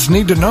my kids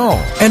need to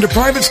know. And a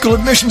private school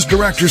admissions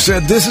director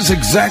said this is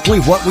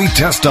exactly what we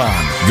test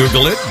on.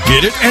 Google it,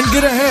 get it, and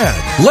get ahead.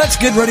 Let's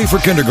Get Ready for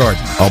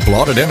Kindergarten.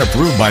 Applauded and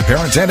approved by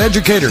parents and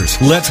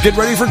educators. Let's Get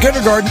Ready for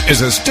Kindergarten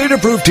is a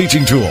state-approved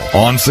teaching tool.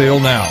 On sale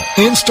now,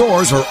 in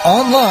stores or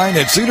online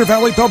at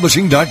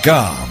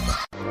CedarValleyPublishing.com.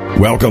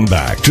 Welcome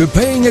back to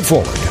Paying It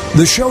Forward,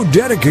 the show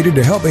dedicated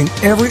to helping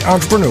every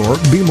entrepreneur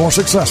be more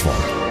successful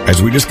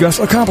as we discuss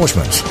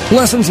accomplishments,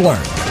 lessons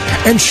learned,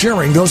 and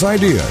sharing those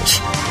ideas.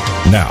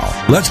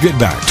 Now, let's get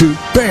back to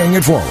Paying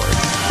It Forward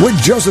with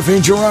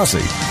Josephine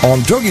Girassi on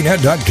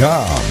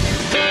TogiNet.com.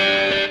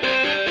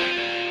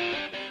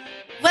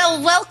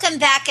 Well, welcome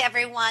back,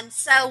 everyone.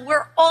 So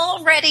we're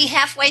already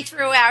halfway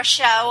through our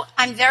show.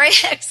 I'm very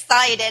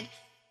excited.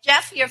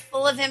 Jeff, you're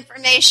full of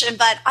information,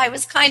 but I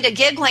was kind of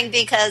giggling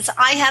because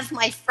I have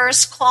my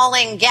first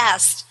calling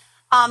guest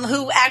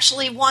who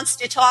actually wants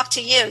to talk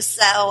to you.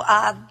 So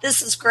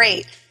this is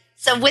great.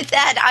 So with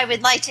that, I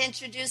would like to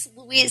introduce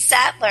Louise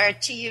Sattler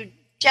to you,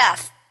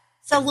 Jeff.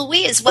 So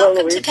Louise,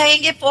 welcome to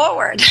Paying It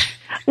Forward.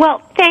 Well,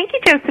 thank you,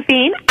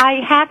 Josephine.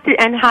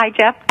 And hi,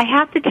 Jeff. I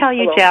have to tell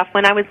you, Hello. Jeff,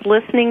 when I was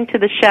listening to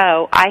the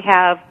show, I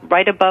have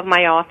right above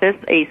my office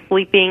a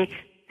sleeping,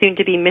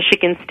 soon-to-be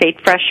Michigan State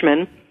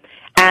freshman.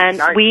 And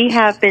Nice. we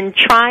have been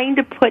trying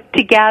to put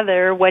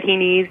together what he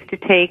needs to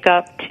take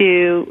up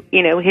to,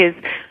 his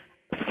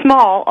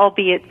small,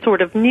 albeit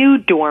sort of new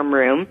dorm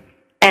room.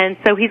 And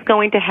so he's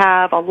going to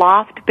have a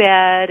loft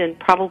bed and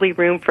probably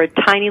room for a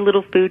tiny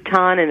little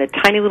futon and a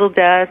tiny little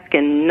desk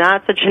and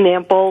not such an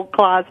ample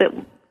closet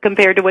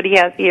compared to what he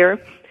has here.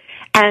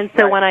 And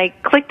so when I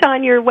clicked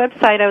on your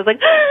website, I was like,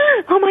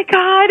 oh, my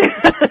God.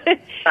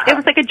 It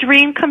was like a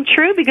dream come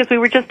true because we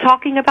were just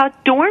talking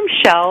about dorm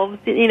shelves,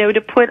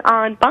 to put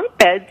on bunk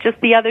beds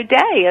just the other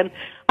day. And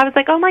I was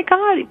like, oh, my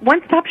God,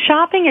 one-stop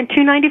shopping and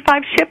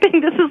 $2.95 shipping.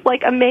 This is,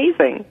 like,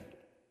 amazing.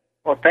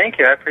 Well, thank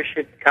you. I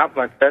appreciate the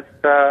compliments.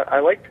 I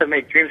like to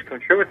make dreams come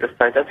true with this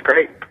site. That's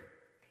great.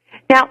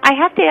 Now, I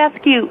have to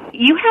ask you,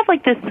 you have,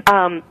 like, this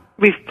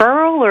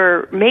referral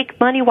or make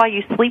money while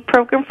you sleep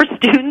program for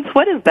students.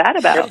 What is that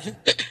about?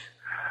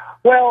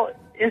 Well,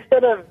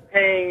 instead of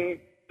paying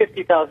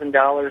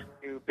 $50,000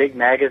 to big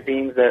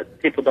magazines that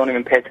people don't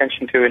even pay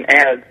attention to in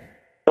ads,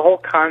 the whole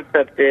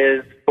concept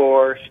is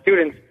for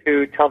students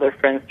to tell their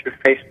friends through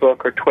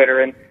Facebook or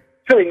Twitter, and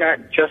it's really not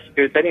just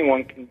students.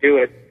 Anyone can do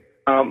it.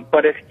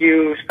 But if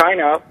you sign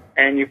up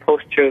and you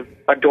post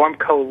a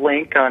Dormco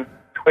link on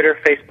Twitter,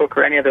 Facebook,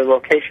 or any other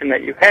location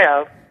that you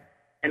have,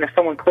 and if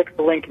someone clicks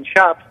the link and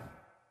shops,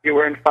 you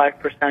earn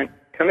 5%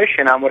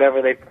 commission on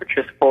whatever they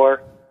purchase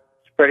for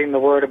spreading the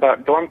word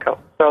about Dormco.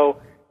 So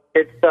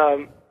it's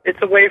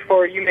a way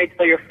for, you may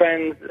tell your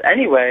friends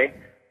anyway,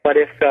 but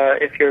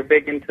if you're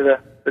big into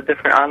the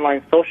different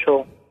online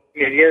social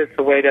media, it's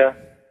a way to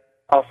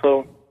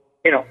also,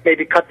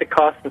 maybe cut the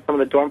cost of some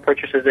of the dorm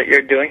purchases that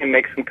you're doing and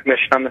make some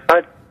commission on the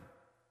side.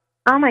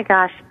 Oh, my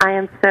gosh. I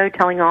am so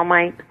telling all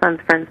my son's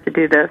friends to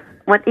do this.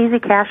 What easy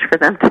cash for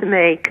them to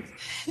make,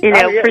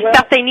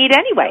 stuff they need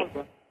anyway.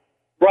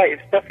 Right,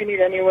 stuff you need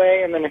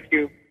anyway, and then if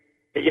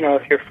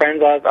your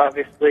friends,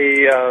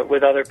 obviously,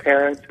 with other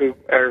parents who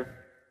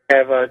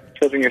have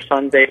children your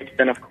son's age,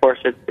 then of course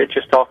it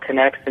just all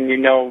connects, and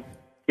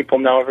people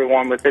know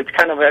everyone. It's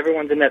kind of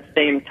everyone's in that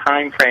same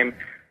time frame,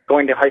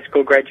 going to high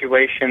school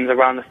graduations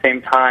around the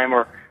same time,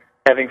 or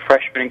having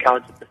freshmen in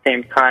college at the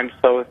same time.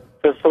 So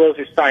those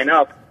who sign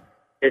up,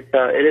 it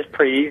is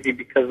pretty easy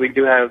because we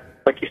do have,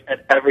 like you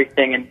said,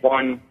 everything in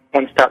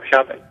one-stop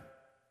shopping.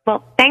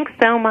 Well, thanks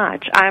so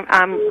much.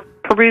 I'm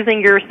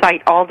perusing your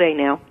site all day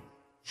now.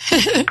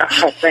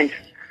 Thanks.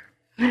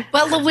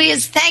 Well,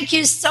 Louise, thank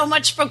you so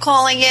much for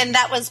calling in.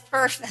 That was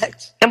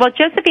perfect. And well,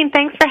 Josephine,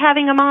 thanks for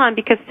having him on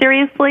because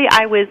seriously,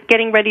 I was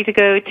getting ready to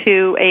go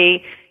to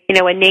a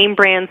name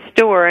brand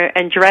store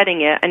and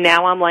dreading it, and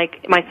now I'm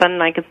like, my son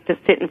and I can just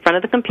sit in front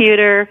of the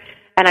computer,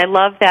 and I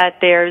love that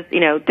there's,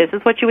 this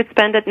is what you would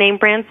spend at name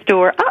brand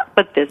store,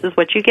 but this is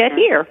what you get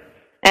here.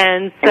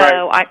 And so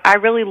right. I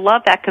really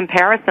love that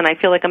comparison. I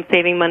feel like I'm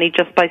saving money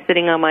just by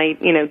sitting on my,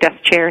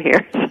 desk chair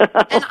here.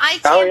 And I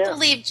can't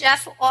believe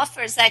Jeff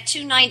offers that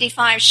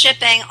 $2.95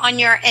 shipping on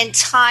your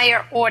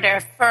entire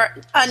order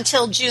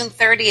until June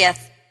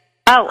 30th.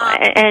 Oh,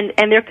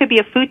 and there could be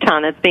a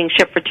futon that's being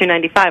shipped for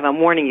 $2.95. I'm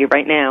warning you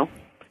right now.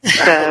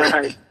 So.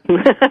 Right.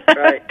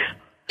 Right.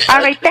 All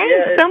right, thanks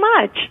so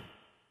much.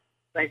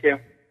 Thank you.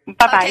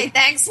 Bye-bye. Okay,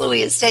 thanks,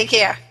 Louise. Take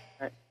care.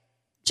 Right.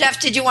 Jeff,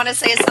 did you want to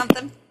say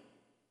something?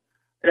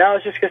 And I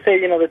was just going to say,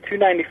 the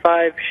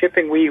 $2.95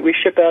 shipping, we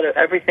ship out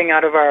everything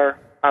out of our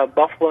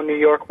Buffalo, New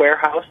York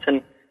warehouse,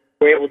 and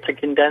we're able to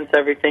condense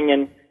everything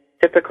in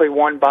typically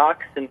one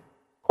box. And,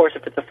 of course,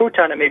 if it's a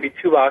futon, it may be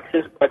 2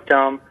 boxes, but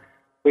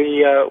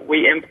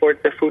we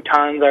import the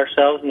futons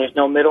ourselves, and there's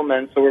no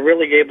middlemen, so we're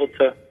really able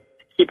to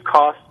keep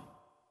costs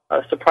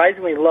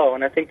surprisingly low.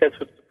 And I think that's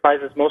what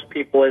surprises most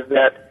people is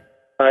that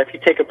if you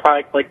take a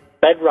product like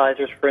bed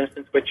risers, for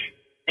instance, which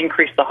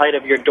increase the height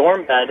of your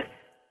dorm bed,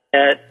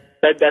 at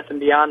Bed Bath &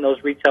 Beyond,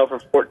 those retail for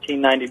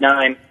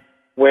 $14.99,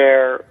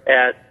 where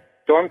at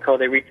Dormco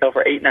they retail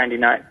for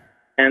 $8.99.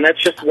 And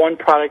that's just one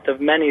product of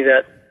many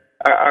that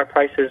our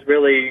prices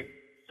really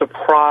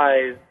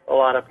surprise a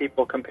lot of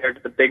people compared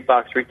to the big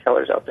box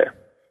retailers out there.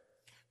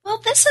 Well,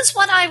 this is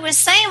what I was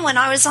saying when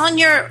I was on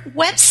your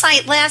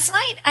website last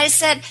night. I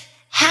said,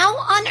 how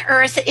on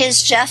earth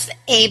is Jeff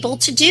able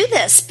to do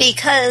this?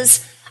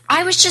 Because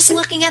I was just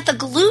looking at the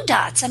glue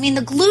dots. I mean,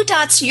 the glue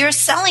dots you're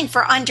selling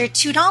for under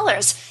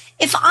 $2.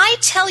 If I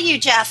tell you,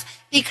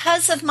 Jeff,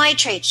 because of my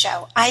trade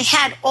show, I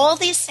had all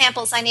these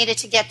samples I needed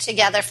to get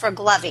together for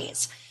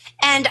Glovies.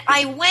 And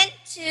I went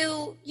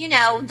to,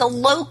 the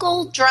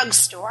local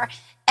drugstore,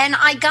 and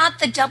I got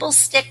the double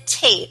stick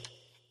tape.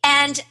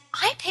 And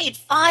I paid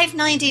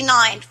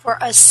 $5.99 for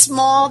a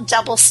small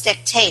double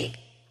stick tape.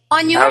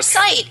 On your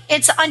site,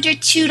 it's under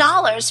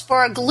 $2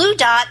 for a glue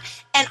dot,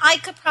 and I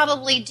could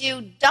probably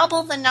do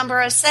double the number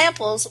of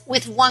samples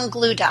with one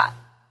glue dot.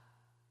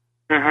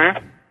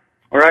 Mm-hmm.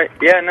 Right.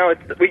 Yeah, no,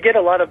 we get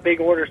a lot of big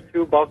orders,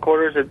 too, bulk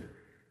orders.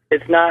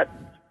 It's not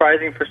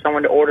surprising for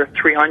someone to order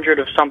 300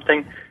 of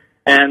something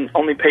and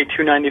only pay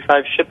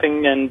 $2.95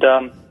 shipping and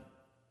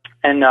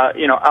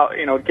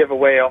give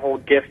away a whole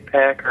gift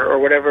pack or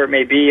whatever it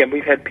may be. And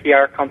we've had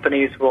PR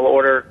companies who will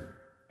order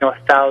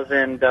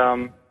 1,000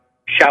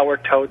 shower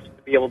totes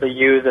to be able to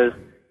use as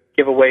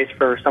giveaways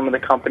for some of the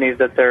companies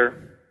that they're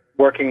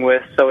working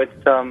with. So it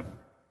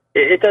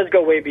does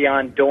go way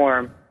beyond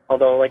dorm.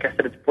 Although, like I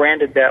said, it's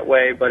branded that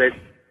way, but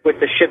with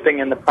the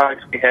shipping and the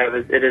products we have,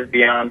 it is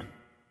beyond.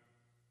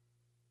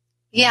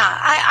 Yeah,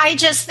 I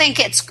just think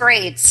it's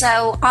great.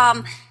 So,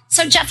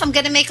 Jeff, I'm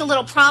going to make a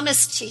little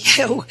promise to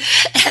you,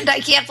 and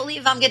I can't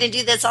believe I'm going to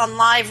do this on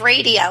live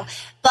radio.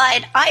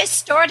 But I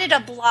started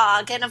a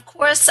blog, and of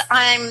course,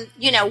 I'm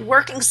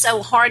working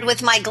so hard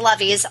with my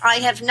glovies. I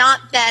have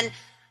not been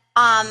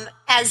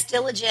as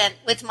diligent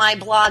with my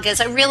blog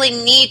as I really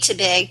need to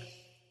be.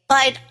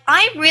 But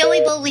I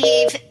really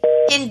believe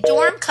in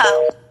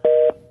Dormco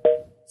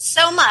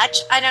so much.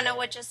 I don't know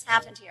what just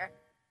happened here.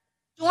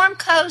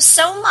 Dormco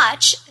so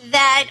much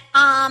that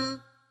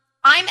I'm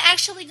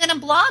actually going to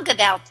blog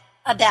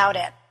about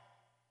it.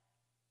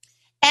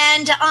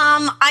 And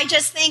I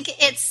just think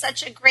it's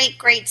such a great,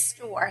 great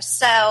store.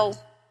 So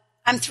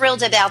I'm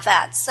thrilled about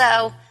that.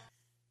 So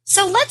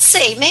let's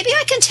see. Maybe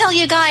I can tell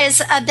you guys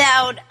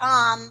about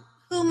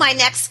who my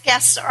next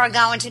guests are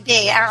going to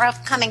be, our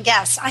upcoming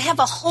guests. I have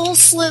a whole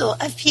slew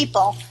of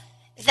people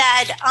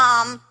that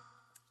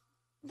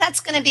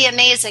that's going to be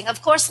amazing.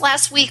 Of course,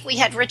 last week we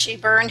had Richie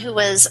Byrne, who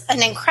was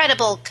an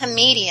incredible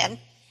comedian,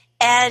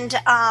 and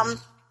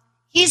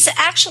he's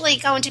actually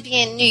going to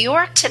be in New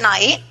York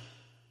tonight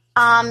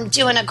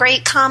doing a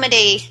great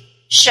comedy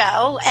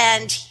show,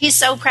 and he's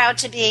so proud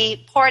to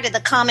be part of the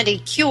Comedy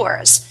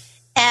Cures.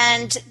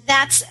 And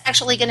that's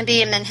actually going to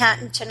be in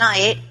Manhattan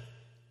tonight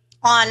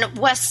on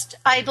West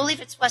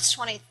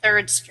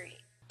 23rd Street.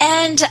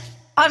 And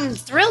I'm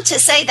thrilled to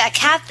say that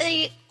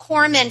Kathy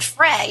Corman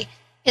Frey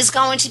is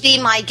going to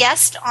be my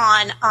guest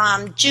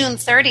on June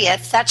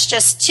 30th. That's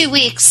just 2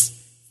 weeks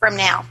from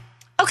now.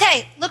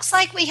 Okay, looks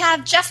like we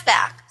have Jeff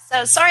back.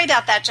 So sorry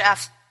about that,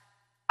 Jeff.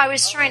 I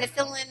was trying to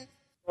fill in.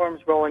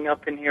 Storm's rolling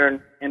up in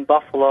here in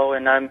Buffalo,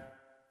 and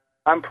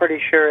I'm pretty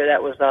sure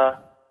that was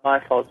my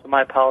fault, so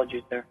my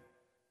apologies there.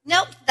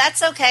 Nope,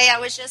 that's okay. I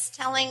was just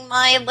telling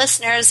my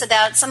listeners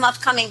about some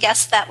upcoming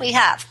guests that we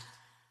have.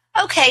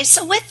 Okay,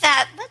 so with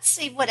that, let's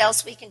see what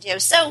else we can do.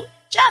 So,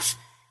 Jeff,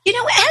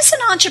 as an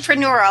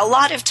entrepreneur, a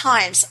lot of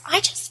times, I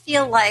just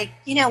feel like,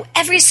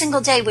 every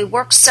single day we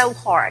work so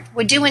hard.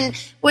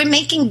 We're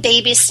making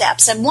baby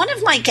steps. And one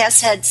of my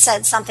guests had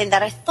said something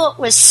that I thought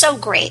was so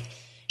great.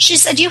 She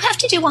said, you have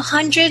to do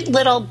 100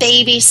 little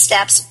baby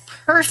steps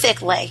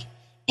perfectly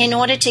in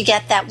order to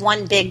get that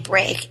one big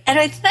break. And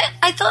I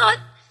thought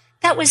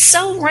that was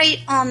so right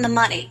on the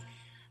money.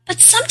 But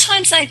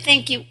sometimes I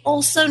think you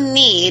also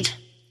need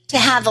to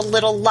have a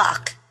little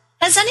luck.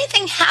 Has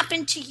anything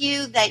happened to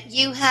you that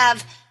you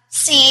have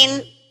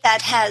seen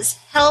that has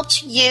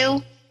helped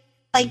you,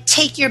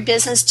 take your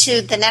business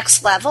to the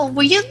next level?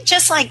 Were you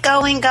just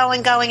going,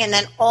 and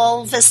then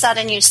all of a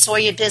sudden you saw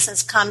your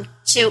business come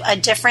to a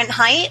different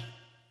height?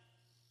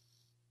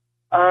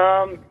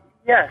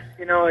 Yes,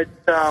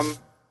 it's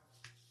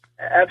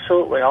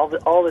absolutely all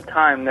the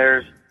time.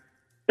 There's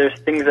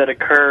things that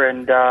occur,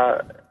 and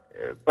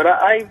but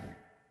I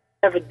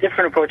have a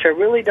different approach. I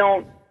really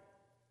don't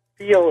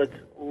feel it's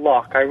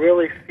luck. I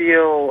really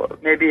feel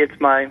maybe it's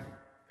my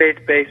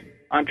faith-based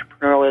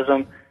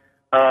entrepreneurialism,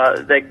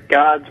 that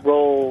God's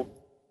role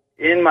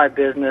in my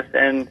business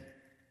and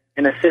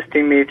in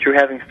assisting me through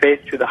having faith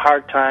through the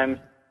hard times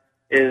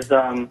is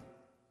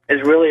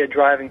really a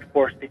driving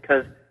force,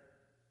 because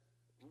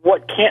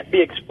what can't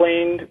be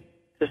explained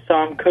to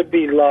some could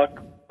be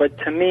luck, but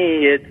to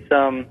me it's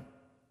a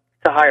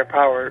higher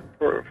power.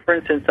 For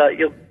instance,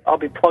 I'll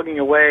be plugging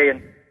away,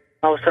 and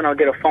all of a sudden I'll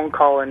get a phone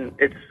call, and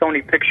it's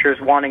Sony Pictures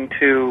wanting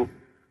to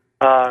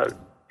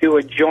do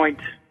a joint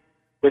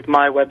with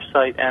my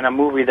website and a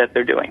movie that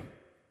they're doing.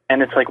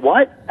 And it's like,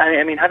 what?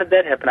 I mean, how did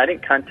that happen? I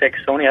didn't contact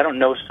Sony. I don't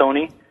know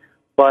Sony,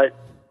 but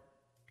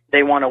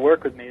they want to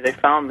work with me. They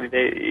found me.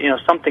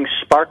 Something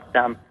sparked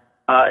them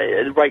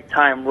at the right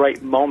time,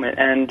 right moment.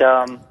 And,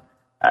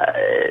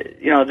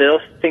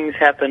 those things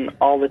happen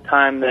all the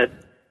time, that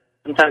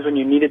sometimes when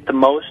you need it the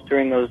most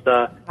during those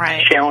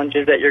right.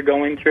 challenges that you're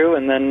going through.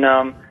 And then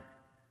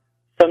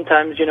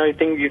sometimes,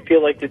 you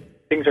feel like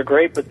things are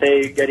great, but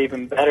they get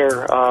even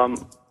better.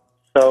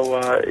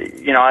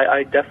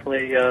 I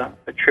definitely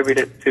attribute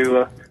it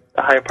to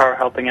a higher power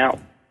helping out.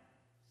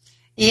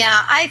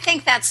 Yeah, I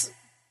think that's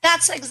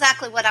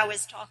exactly what I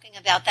was talking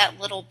about, that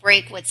little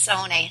break with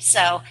Sony.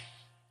 So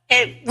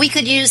we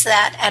could use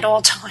that at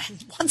all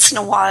times. Once in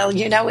a while,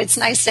 it's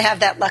nice to have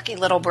that lucky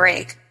little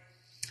break.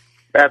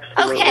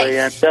 Absolutely. Okay.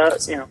 And,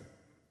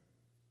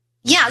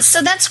 Yeah,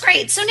 so that's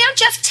great. So now,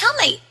 Jeff, tell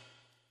me,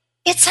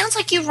 it sounds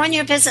like you run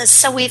your business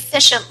so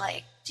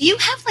efficiently. Do you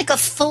have like a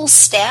full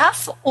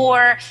staff,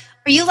 or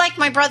are you like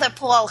my brother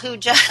Paul, who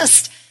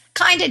just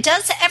kind of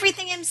does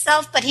everything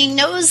himself, but he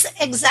knows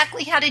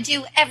exactly how to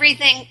do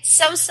everything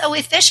so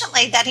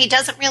efficiently that he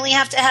doesn't really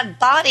have to have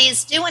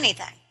bodies do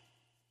anything?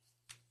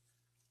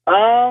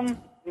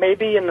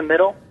 Maybe in the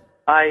middle.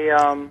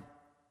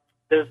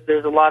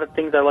 There's a lot of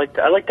things I like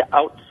to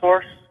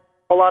outsource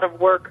a lot of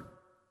work.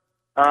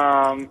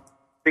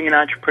 Being an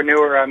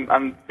entrepreneur,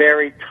 I'm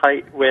very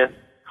tight with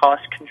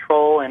cost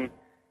control, and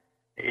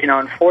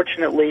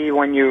unfortunately,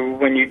 when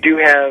you do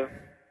have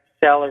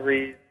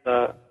salaries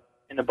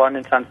in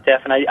abundance on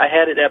staff, and I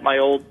had it at my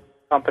old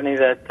company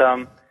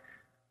that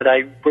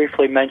I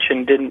briefly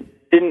mentioned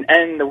didn't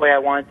end the way I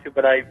wanted to,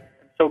 but I'm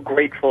so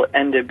grateful it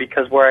ended,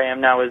 because where I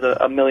am now is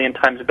a million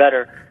times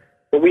better.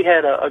 But we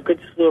had a good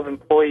slew of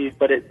employees,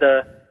 but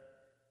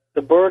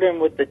the burden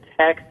with the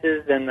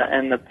taxes and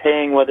the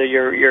paying, whether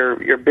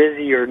you're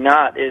busy or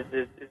not, is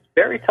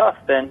very tough.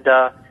 And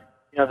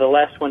the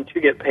last one to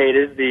get paid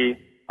is the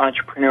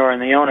entrepreneur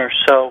and the owner.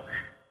 So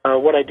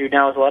what I do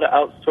now is a lot of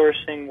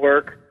outsourcing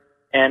work,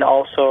 and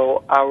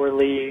also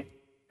hourly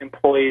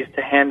employees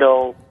to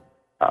handle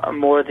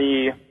more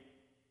the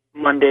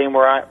mundane,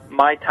 where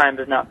my time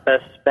is not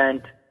best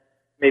spent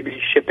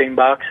maybe shipping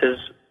boxes,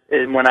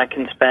 when I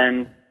can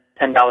spend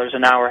 $10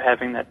 an hour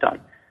having that done.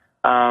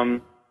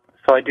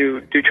 So I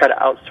do try to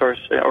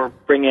outsource or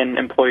bring in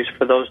employees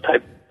for those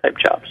type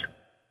jobs.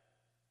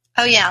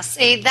 Oh yeah,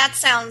 see, that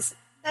sounds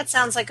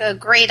like a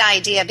great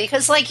idea,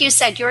 because like you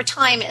said, your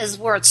time is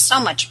worth so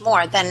much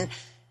more than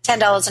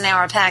 $10 an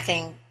hour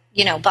packing,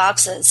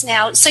 boxes.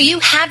 Now, so you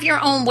have your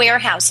own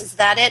warehouse. Is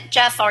that it,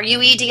 Jeff? Are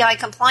you EDI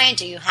compliant?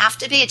 Do you have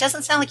to be? It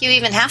doesn't sound like you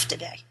even have to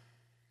be.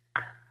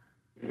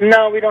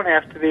 No, we don't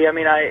have to be. I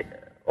mean,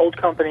 old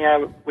company,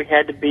 we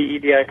had to be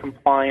EDI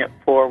compliant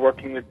for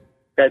working with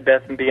Bed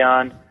Bath &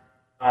 Beyond.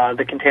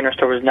 The Container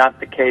Store was not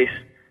the case.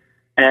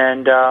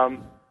 And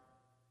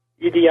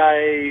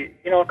EDI,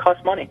 it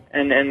costs money.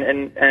 And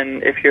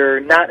if you're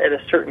not at a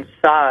certain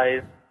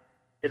size,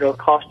 it'll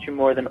cost you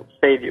more than it'll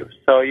save you.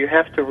 So you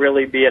have to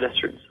really be at a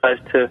certain size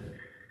to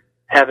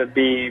have it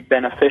be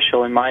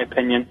beneficial, in my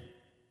opinion.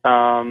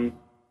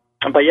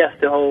 But yes,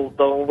 the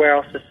whole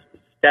warehouse is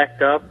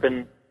stacked up,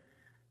 and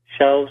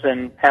shelves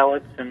and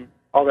pallets and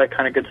all that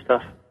kind of good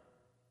stuff.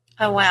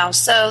 Oh, wow.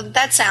 So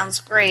that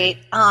sounds great.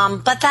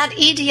 But that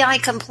EDI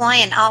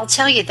compliant, I'll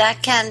tell you,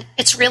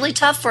 it's really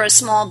tough for a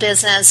small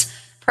business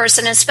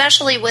person,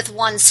 especially with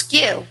one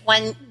SKU.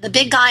 When the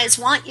big guys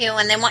want you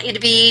and they want you to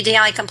be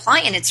EDI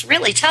compliant, it's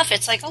really tough.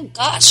 It's like, oh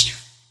gosh,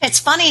 it's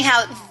funny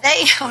how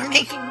they are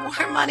making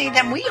more money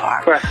than we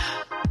are. Right.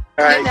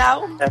 All right.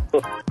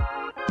 Absolutely.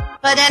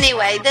 But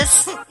anyway,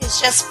 this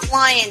is just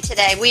flying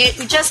today. We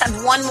just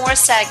have one more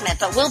segment,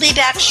 but we'll be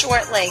back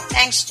shortly.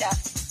 Thanks,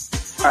 Jeff.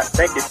 All right,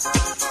 thank you.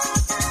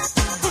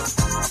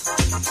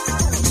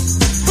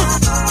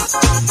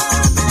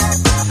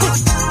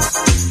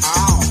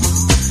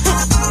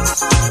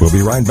 We'll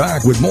be right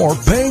back with more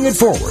Paying It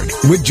Forward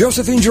with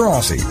Josephine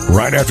Gerasi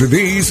right after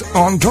these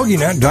on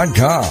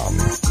TogiNet.com.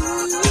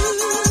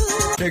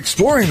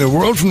 Exploring the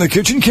world from the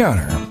kitchen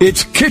counter.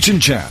 It's Kitchen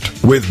Chat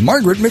with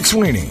Margaret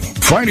McSweeney.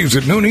 Fridays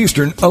at noon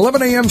Eastern,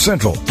 11 a.m.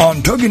 Central on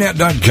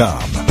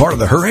TogiNet.com, part of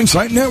the Her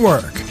Insight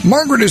Network.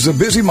 Margaret is a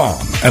busy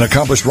mom, an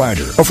accomplished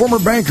writer, a former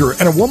banker,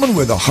 and a woman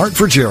with a heart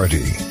for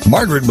charity.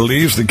 Margaret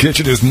believes the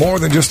kitchen is more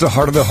than just the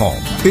heart of the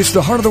home. It's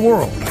the heart of the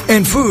world,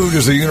 and food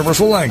is a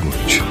universal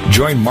language.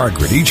 Join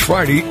Margaret each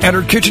Friday at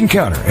her kitchen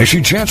counter as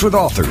she chats with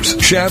authors,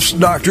 chefs,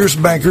 doctors,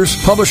 bankers,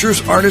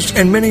 publishers, artists,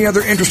 and many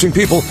other interesting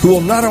people who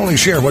will not only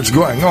share what's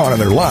going on in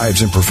their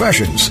lives and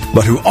professions,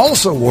 but who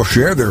also will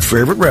share their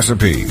favorite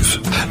recipes.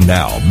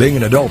 Now, being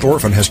an adult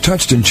orphan has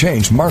touched and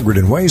changed Margaret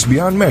in ways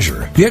beyond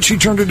measure, yet she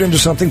turned it into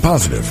something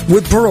positive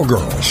with Pearl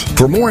Girls.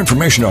 For more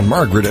information on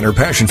Margaret and her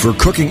passion for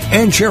cooking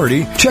and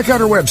charity, check out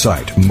her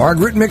website,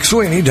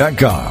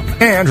 margaretmcsweeney.com,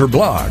 and her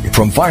blog,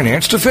 From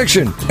Finance to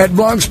Fiction, at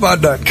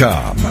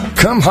blogspot.com.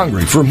 Come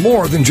hungry for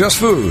more than just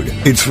food.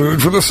 It's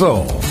food for the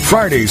soul.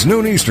 Fridays,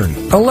 noon Eastern,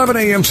 11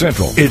 a.m.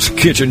 Central. It's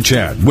Kitchen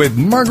Chat with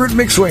Margaret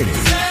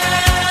McSweeney.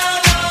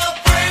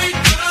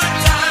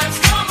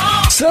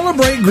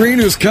 Celebrate Green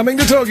is coming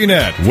to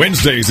TogiNet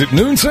Wednesdays at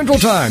noon Central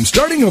Time,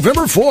 starting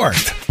November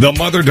 4th. The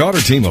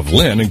mother-daughter team of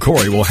Lynn and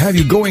Corey will have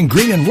you going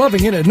green and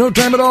loving it at no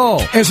time at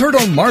all. As heard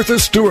on Martha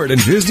Stewart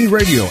and Disney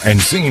Radio and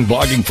seen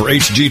blogging for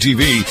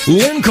HGTV,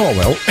 Lynn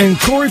Colwell and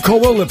Corey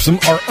Colwell-Lipsum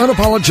are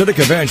unapologetic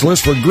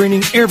evangelists for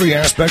greening every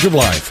aspect of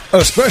life,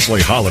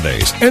 especially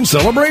holidays and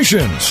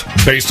celebrations.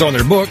 Based on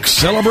their book,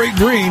 Celebrate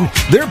Green,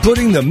 they're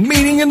putting the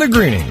meaning into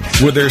greening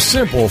with their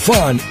simple,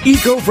 fun,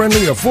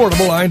 eco-friendly,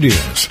 affordable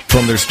ideas.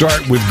 From their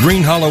start with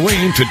Green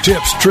Halloween to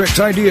tips, tricks,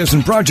 ideas,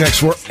 and projects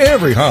for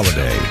every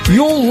holiday.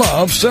 You'll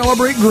love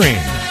Celebrate Green.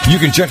 You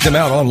can check them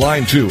out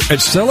online too at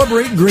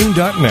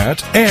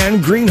celebrategreen.net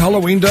and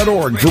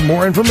greenhalloween.org for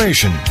more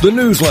information, the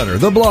newsletter,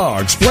 the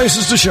blogs,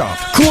 places to shop,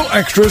 cool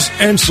extras,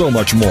 and so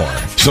much more.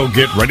 So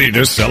get ready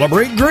to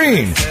celebrate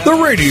green, the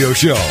radio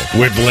show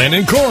with Lynn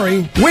and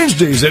Corey,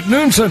 Wednesdays at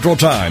noon Central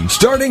Time,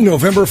 starting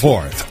November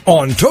 4th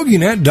on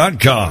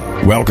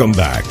TogiNet.com. Welcome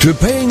back to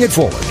Paying It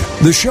Forward,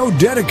 the show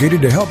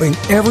dedicated to helping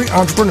every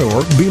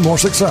entrepreneur be more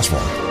successful,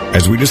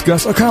 as we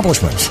discuss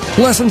accomplishments,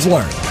 lessons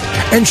learned,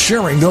 and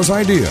sharing those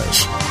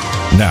ideas.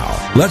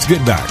 Now, let's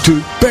get back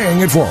to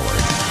Paying It Forward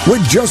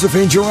with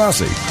Josephine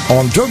Girassi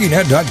on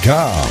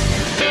TogiNet.com.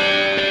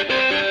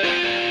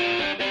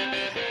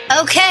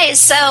 Okay,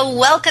 so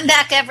welcome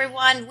back,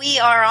 everyone. We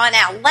are on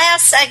our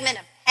last segment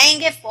of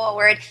Paying It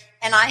Forward,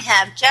 and I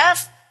have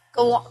Jeff.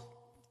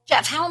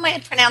 Jeff, how am I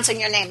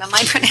pronouncing your name? Am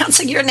I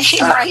pronouncing your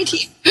name right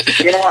here?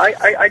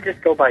 I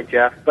just go by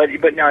Jeff, but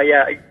no,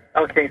 yeah,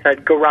 okay, so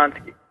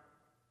Gawronski.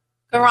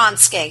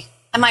 Gawronski.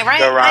 Am I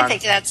right? I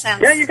think that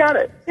sounds... Yeah, you got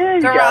it. Yeah,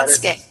 you got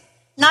it.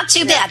 Not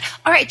too bad.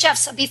 All right, Jeff,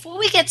 so before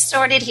we get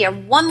started here,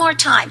 one more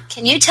time,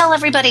 can you tell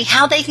everybody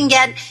how they can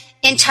get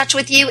in touch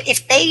with you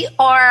if they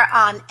are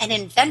an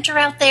inventor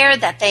out there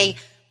that they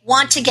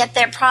want to get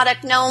their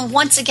product known?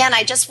 Once again,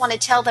 I just want to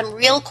tell them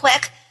real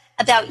quick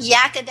about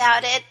Yak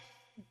About It.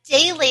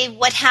 Daily,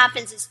 what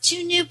happens is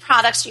 2 new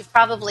products you've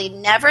probably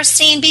never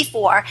seen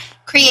before,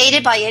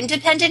 created by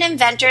independent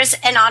inventors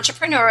and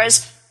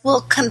entrepreneurs,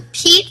 will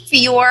compete for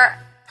your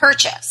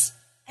purchase.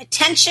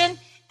 Attention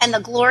and the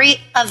glory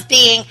of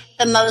being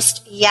the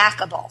most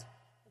yakable.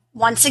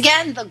 Once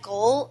again, the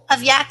goal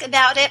of Yak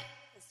About It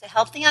is to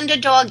help the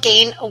underdog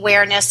gain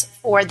awareness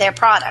for their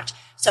product.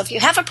 So if you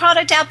have a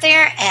product out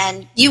there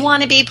and you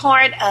want to be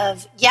part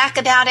of Yak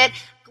About It,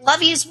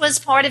 Glovies was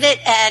part of it,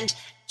 and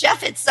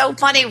Jeff, it's so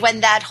funny when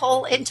that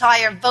whole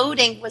entire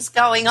voting was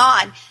going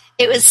on.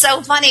 It was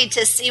so funny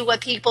to see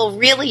what people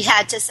really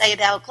had to say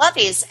about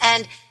Glovies.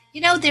 And,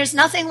 there's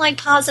nothing like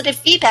positive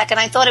feedback, and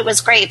I thought it was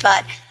great,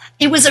 but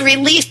it was a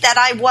relief that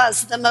I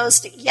was the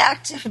most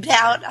yacked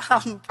about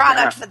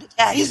product for the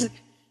day.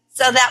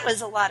 So that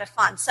was a lot of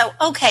fun. So,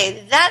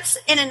 okay, that's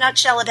in a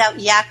nutshell about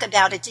Yak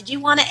About It. Did you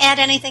want to add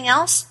anything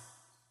else?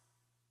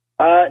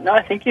 No,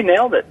 I think you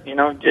nailed it.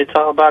 It's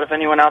all about if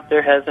anyone out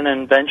there has an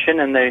invention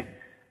and they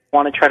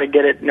want to try to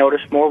get it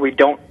noticed more. We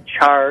don't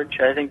charge.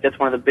 I think that's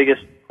one of the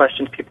biggest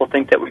questions. People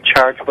think that we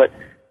charge, but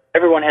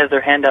everyone has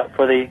their hand out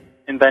for the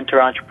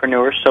inventor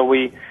entrepreneur. So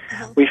we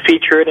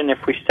feature it, and if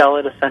we sell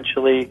it,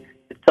 essentially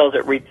it sells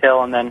at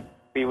retail, and then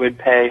we would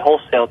pay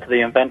wholesale to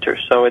the inventor.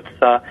 So it's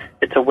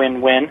a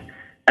win-win.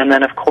 And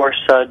then, of course,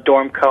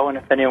 Dormco, and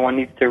if anyone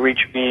needs to reach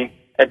me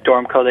at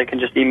Dormco, they can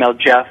just email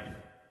Jeff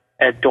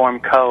at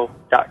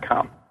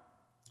dormco.com.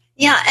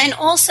 Yeah, and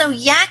also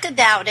Yak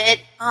About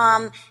It,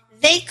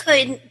 they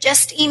could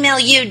just email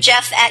you,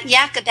 Jeff at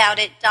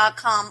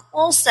yakaboutit.com,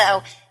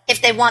 also,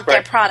 if they want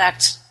their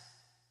product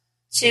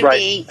to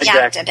be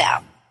yacked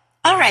about.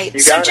 All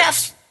right, so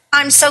Jeff,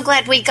 I'm so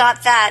glad we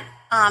got that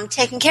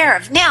taken care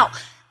of. Now,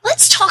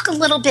 let's talk a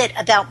little bit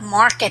about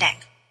marketing.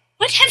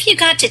 What have you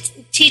got to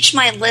teach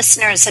my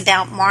listeners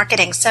about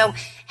marketing? So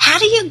how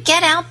do you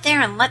get out there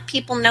and let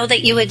people know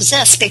that you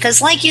exist?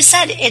 Because like you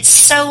said, it's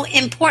so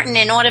important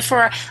in order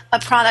for a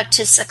product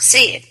to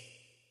succeed.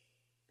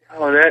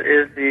 Oh, that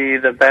is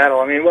the battle.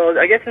 I mean, well,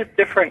 I guess it's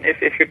different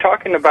if you're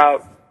talking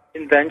about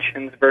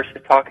inventions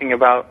versus talking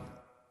about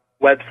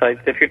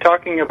websites. If you're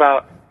talking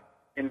about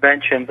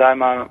inventions,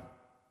 I'm a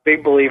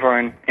big believer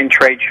in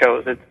trade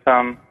shows. It's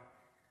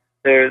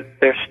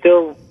there's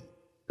still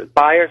the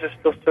buyers are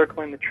still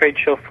circling the trade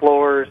show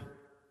floors,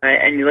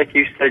 and like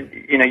you said,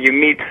 you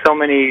meet so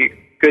many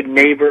good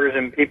neighbors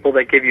and people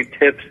that give you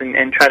tips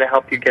and try to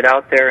help you get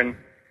out there. And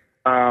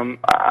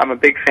I'm a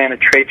big fan of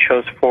trade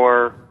shows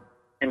for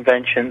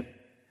inventions,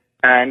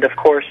 and of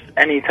course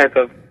any type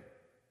of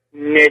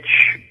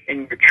niche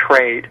in your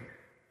trade.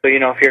 So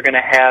if you're going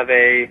to have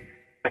a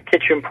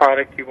kitchen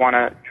product, you want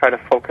to try to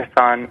focus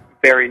on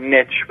very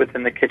niche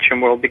within the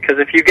kitchen world, because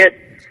if you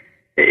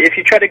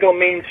try to go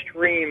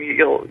mainstream,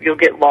 you'll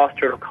get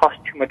lost, or it'll cost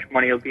too much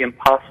money. It'll be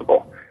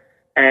impossible.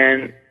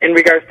 And in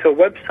regards to a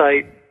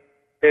website,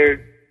 there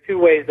are 2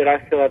 ways that I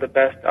feel are the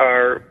best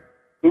are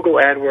Google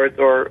AdWords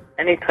or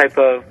any type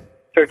of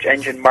search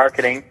engine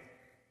marketing,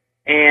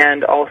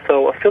 and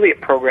also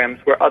affiliate programs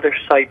where other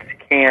sites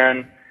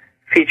can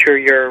feature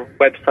your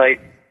website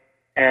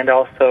and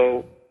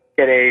also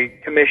get a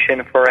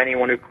commission for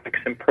anyone who clicks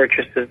and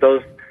purchases.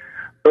 Those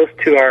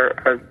 2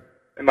 are,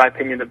 in my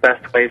opinion, the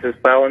best ways as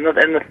well. And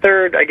the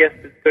third, I guess,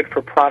 is good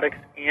for products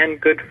and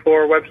good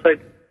for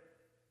websites,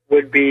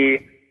 would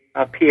be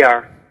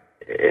PR.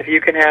 If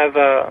you can have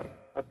a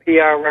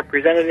PR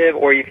representative,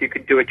 or if you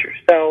could do it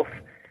yourself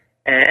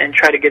and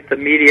try to get the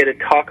media to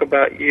talk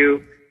about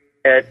you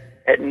at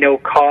no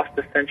cost,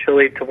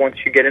 essentially, to once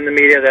you get in the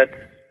media,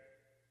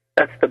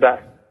 that's the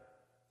best.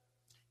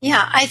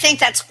 Yeah, I think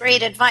that's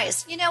great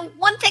advice.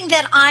 One thing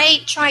that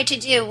I try to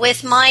do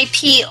with my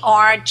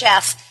PR,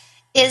 Jeff,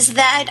 is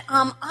that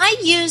I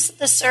use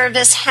the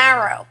service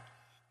Harrow,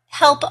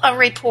 Help a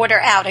Reporter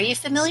Out. Are you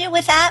familiar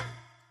with that?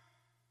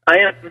 I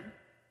am.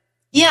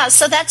 Yeah,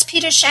 so that's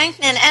Peter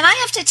Shankman. And I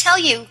have to tell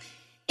you,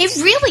 it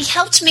really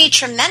helped me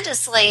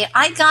tremendously.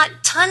 I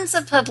got tons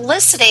of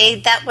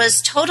publicity that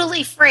was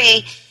totally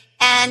free.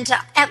 And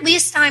at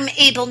least I'm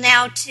able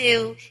now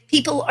to,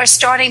 people are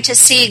starting to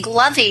see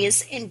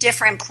Glovies in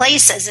different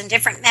places, in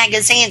different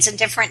magazines, in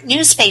different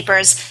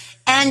newspapers.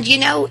 And,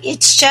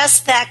 it's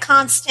just that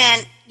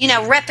constant,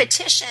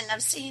 repetition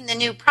of seeing the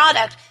new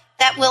product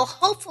that will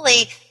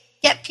hopefully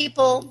get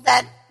people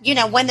that,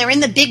 when they're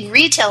in the big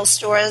retail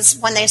stores,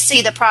 when they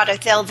see the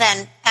product, they'll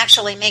then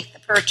actually make the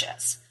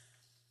purchase.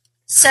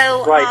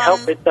 So, right.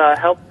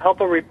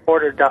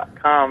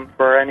 Helpareporter.com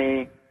for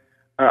any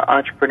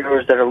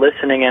entrepreneurs that are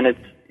listening, and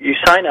you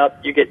sign up,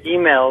 you get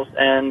emails,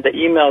 and the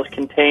emails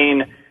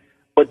contain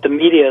what the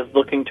media is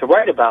looking to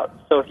write about.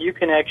 So if you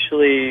can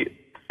actually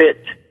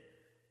fit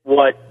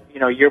what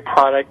your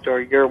product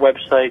or your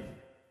website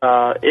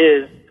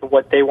is to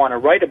what they want to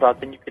write about,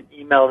 then you can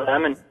email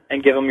them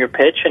and give them your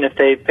pitch, and if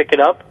they pick it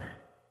up,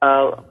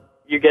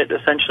 you get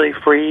essentially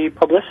free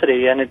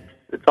publicity, and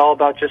it's all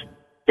about just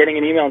getting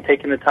an email and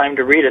taking the time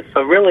to read it.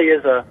 So it really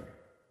is a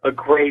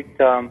great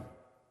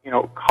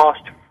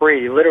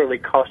cost-free, literally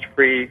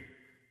cost-free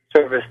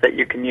service that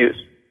you can use.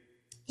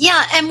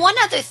 Yeah, and one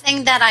other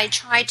thing that I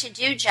try to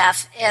do,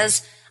 Jeff,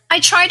 is I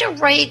try to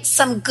write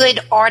some good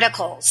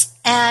articles.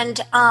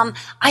 And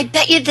I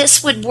bet you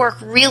this would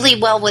work really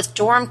well with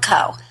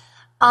Dormco.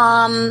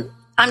 I'm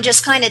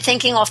just kind of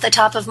thinking off the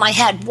top of my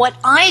head. What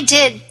I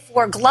did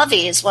for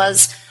Glovies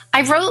was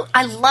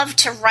I love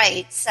to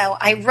write. So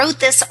I wrote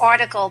this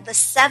article, The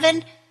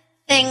 7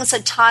 Things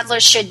a Toddler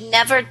Should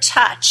Never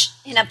Touch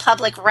in a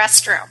Public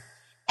Restroom.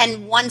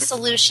 And one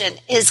solution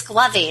is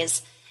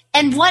Glovies.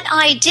 And what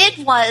I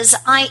did was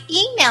I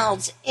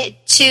emailed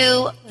it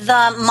to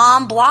the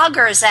mom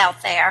bloggers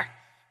out there.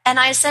 And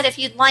I said, if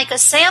you'd like a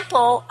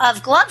sample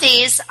of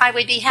Glovies, I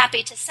would be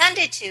happy to send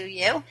it to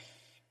you.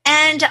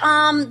 And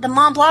the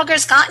mom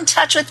bloggers got in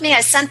touch with me.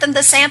 I sent them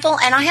the sample.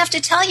 And I have to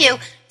tell you,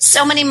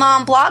 so many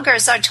mom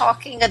bloggers are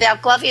talking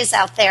about Glovies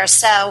out there.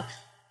 So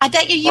I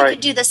bet you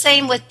could do the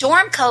same with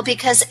Dormco,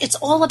 because it's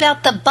all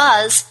about the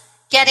buzz,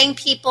 getting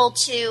people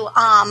to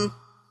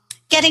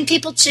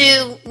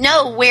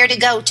know where to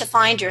go to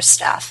find your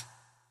stuff.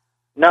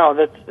 No,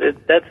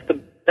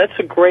 that's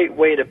a great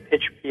way to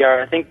pitch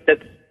PR. I think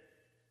that's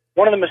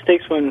one of the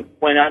mistakes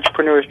when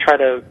entrepreneurs try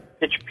to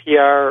pitch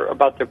PR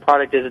about their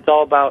product is it's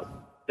all about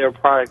their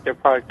product,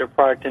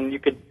 and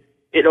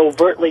it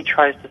overtly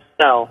tries to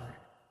sell.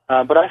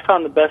 But I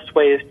found the best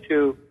way is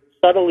to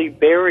subtly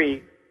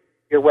bury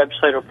your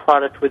website or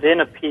product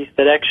within a piece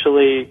that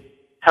actually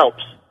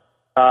helps.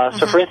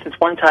 So, for instance,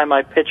 one time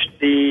I pitched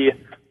the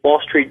Wall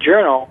Street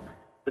Journal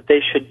that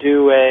they should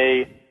do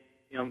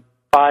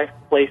 5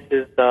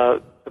 places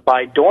to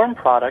buy dorm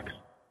products,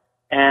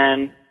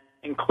 and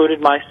included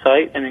my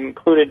site, and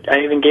I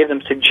even gave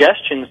them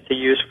suggestions to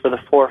use for the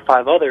 4 or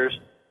 5 others,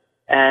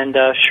 and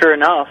sure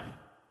enough,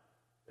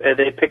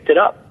 they picked it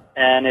up,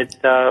 and it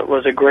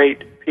was a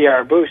great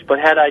PR boost. But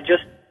had I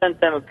just sent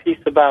them a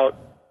piece about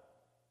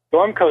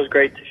Dormco is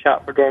great to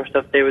shop for dorm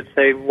stuff, they would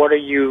say, what are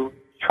you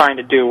trying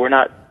to do? We're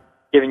not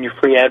giving you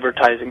free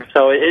advertising.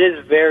 So it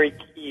is very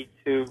key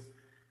to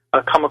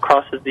come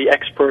across as the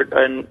expert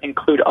and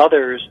include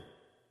others.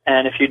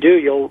 And if you do,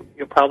 you'll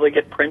probably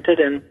get printed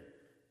and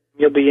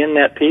you'll be in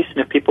that piece. And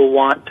if people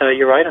want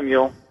your item,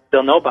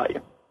 they'll know about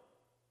you.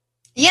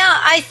 Yeah,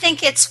 I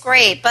think it's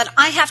great. But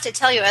I have to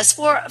tell you, as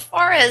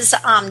far as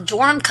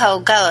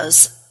Dormco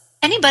goes,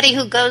 anybody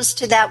who goes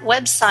to that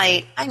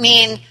website, I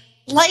mean,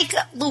 like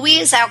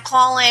Louise, our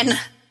call-in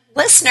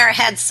listener,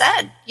 had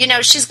said,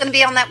 she's going to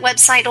be on that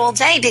website all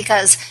day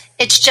because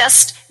it's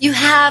just, you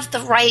have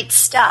the right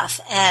stuff.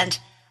 And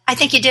I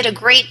think you did a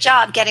great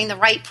job getting the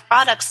right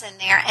products in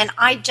there. And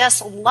I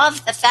just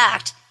love the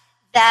fact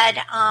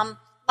that,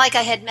 like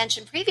I had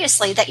mentioned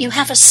previously, that you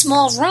have a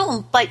small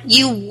room, but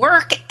you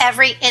work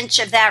every inch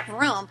of that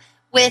room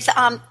with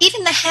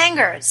even the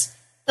hangers,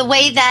 the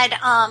way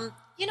that,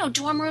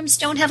 dorm rooms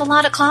don't have a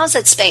lot of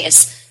closet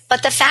space.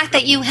 But the fact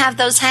that you have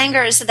those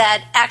hangers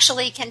that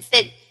actually can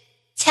fit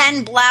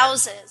 10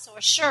 blouses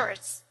or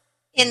shirts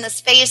in the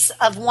space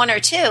of 1 or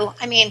 2,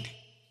 I mean,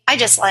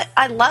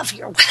 I love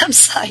your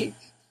website.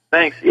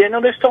 Thanks. Yeah,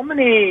 there's so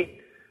many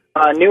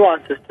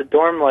nuances to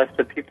dorm life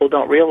that people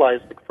don't realize.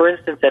 Like, for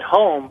instance, at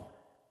home,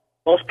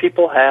 most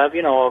people have,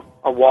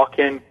 a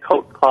walk-in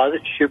coat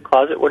closet, shoe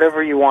closet,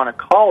 whatever you want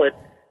to call it.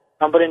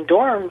 But in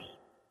dorms,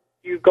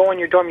 you go in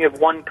your dorm, you have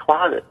one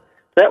closet.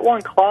 That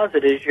one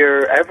closet is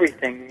your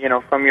everything,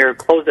 from your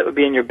clothes that would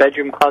be in your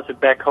bedroom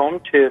closet back home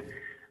to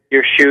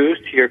your shoes,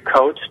 to your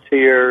coats, to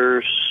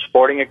your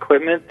sporting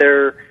equipment.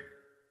 There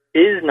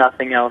is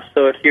nothing else.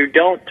 So if you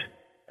don't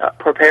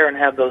prepare and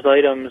have those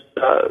items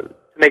to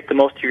make the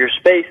most of your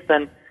space,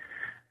 then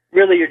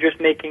really you're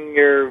just making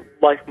your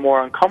life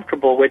more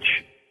uncomfortable, which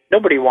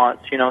nobody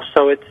wants,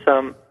 So it's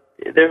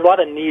there's a lot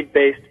of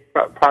need-based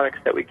products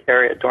that we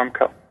carry at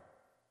Dormco.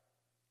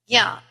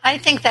 Yeah, I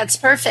think that's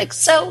perfect.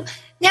 So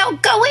now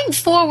going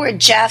forward,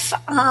 Jeff,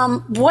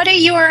 what are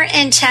your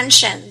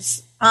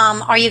intentions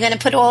Are you going to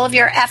put all of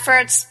your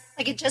efforts?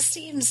 Like, it just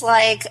seems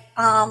like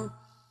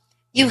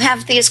you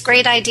have these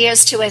great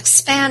ideas to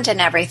expand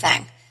and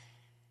everything.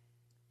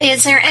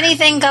 Is there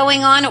anything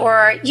going on,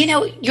 or,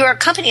 your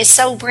company is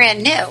so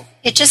brand new.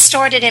 It just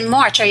started in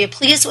March. Are you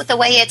pleased with the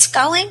way it's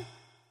going?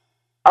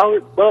 Oh,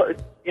 well,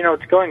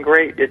 it's going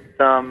great.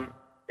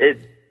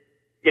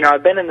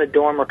 I've been in the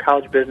dorm or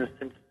college business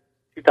since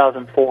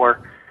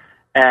 2004,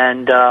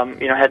 and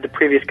had the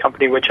previous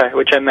company, which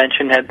I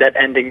mentioned, had that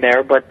ending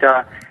there. But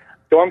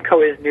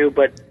Dormco is new,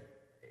 but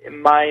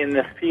in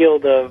the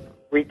field of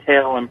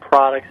retail and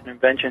products and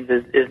inventions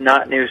is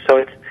not new.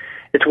 So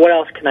it's what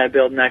else can I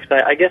build next?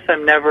 I guess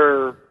I'm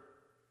never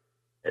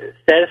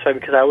satisfied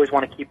because I always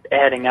want to keep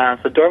adding on.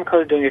 So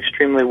Dormco is doing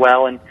extremely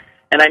well, and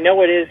I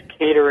know it is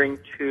catering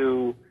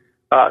to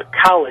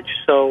college,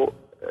 so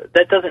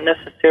that doesn't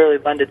necessarily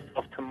lend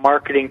itself to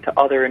marketing to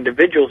other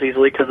individuals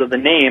easily because of the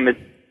name. It's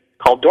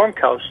called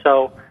Dormco.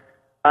 So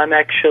I'm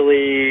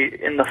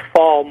actually, in the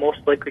fall, most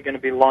likely going to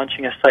be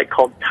launching a site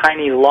called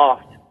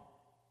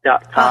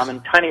tinyloft.com,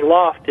 and Tiny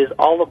Loft is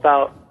all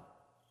about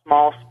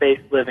small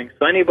space living.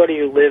 So anybody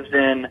who lives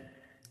in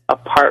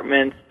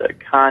apartments,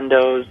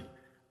 condos,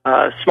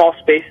 small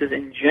spaces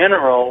in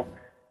general,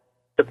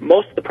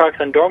 most of the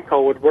products on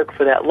Dormco would work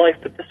for that life,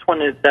 but this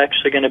one is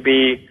actually going to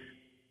be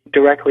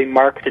directly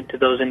marketed to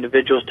those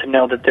individuals to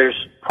know that there's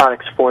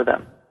products for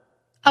them.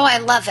 Oh, I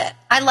love it.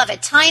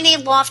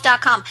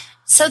 tinyloft.com.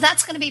 So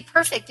that's going to be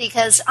perfect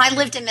because I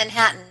lived in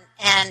Manhattan,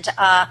 and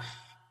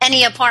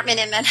any apartment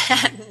in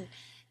Manhattan,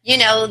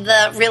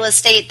 the real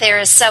estate there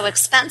is so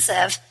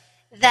expensive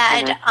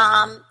that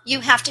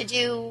you have to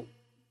do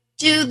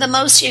the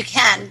most you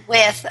can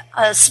with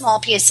a small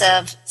piece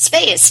of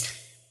space.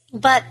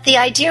 But the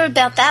idea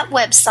about that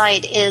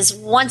website is,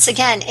 once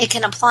again, it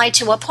can apply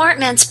to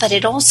apartments, but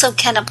it also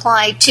can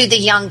apply to the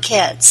young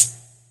kids.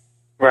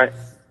 Right.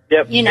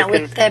 Yep.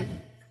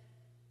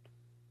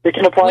 It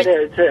can apply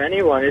to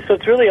anyone. So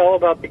it's really all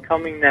about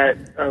becoming that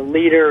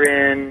leader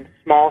in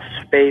small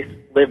space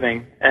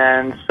living.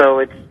 And so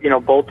it's,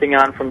 bolting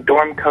on from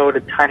Dormco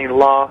to Tiny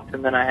Loft,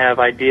 and then I have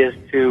ideas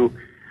to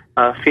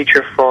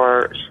feature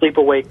for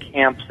Sleepaway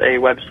Camps, a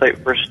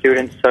website for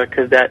students,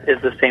 because that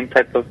is the same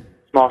type of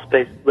small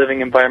space living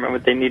environment where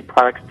they need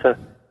products to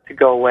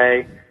go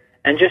away.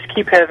 And just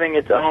keep having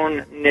its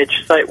own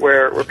niche site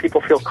where people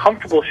feel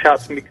comfortable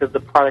shopping because the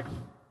products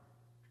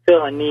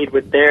fill a need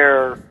with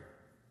their,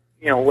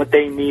 what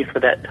they need for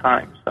that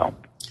time. So.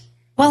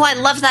 Well, I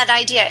love that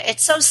idea.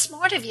 It's so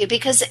smart of you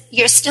because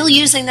you're still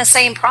using the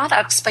same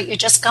products, but you're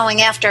just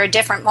going after a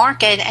different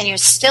market, and you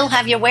still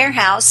have your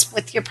warehouse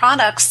with your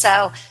products.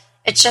 So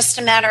it's just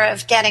a matter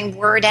of getting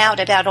word out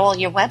about all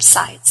your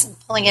websites and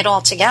pulling it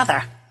all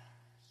together.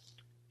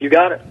 You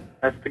got it.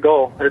 That's the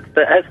goal. That's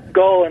the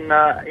goal, and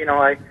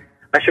I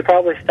should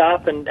probably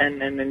stop and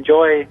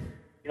enjoy,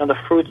 the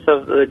fruits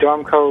of the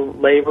Dormco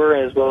labor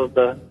as well as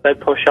the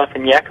bedpost shelf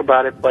and yak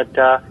about it. But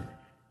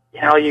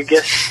you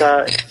just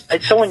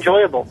it's so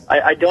enjoyable.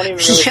 I don't even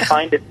really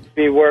find it to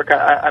be work.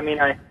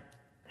 I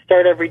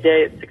start every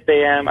day at 6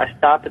 a.m. I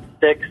stop at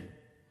 6,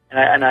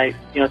 and I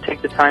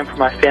take the time for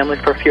my family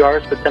for a few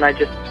hours. But then I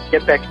just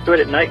get back to it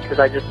at night because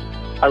I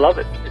love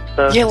it.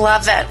 You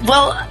love it.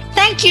 Well,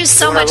 thank you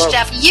so much,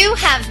 Jeff. You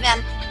have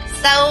been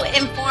so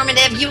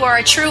informative. You are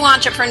a true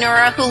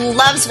entrepreneur who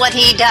loves what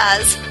he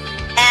does.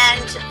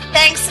 And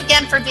thanks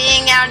again for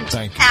being our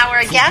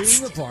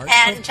guest.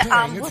 And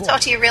we'll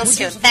talk to you real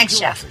soon. Thanks,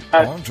 Jeff.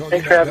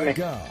 Thanks for having me.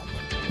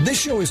 This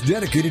show is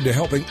dedicated to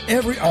helping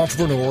every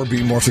entrepreneur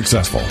be more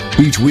successful.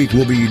 Each week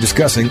we'll be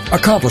discussing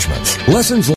accomplishments, lessons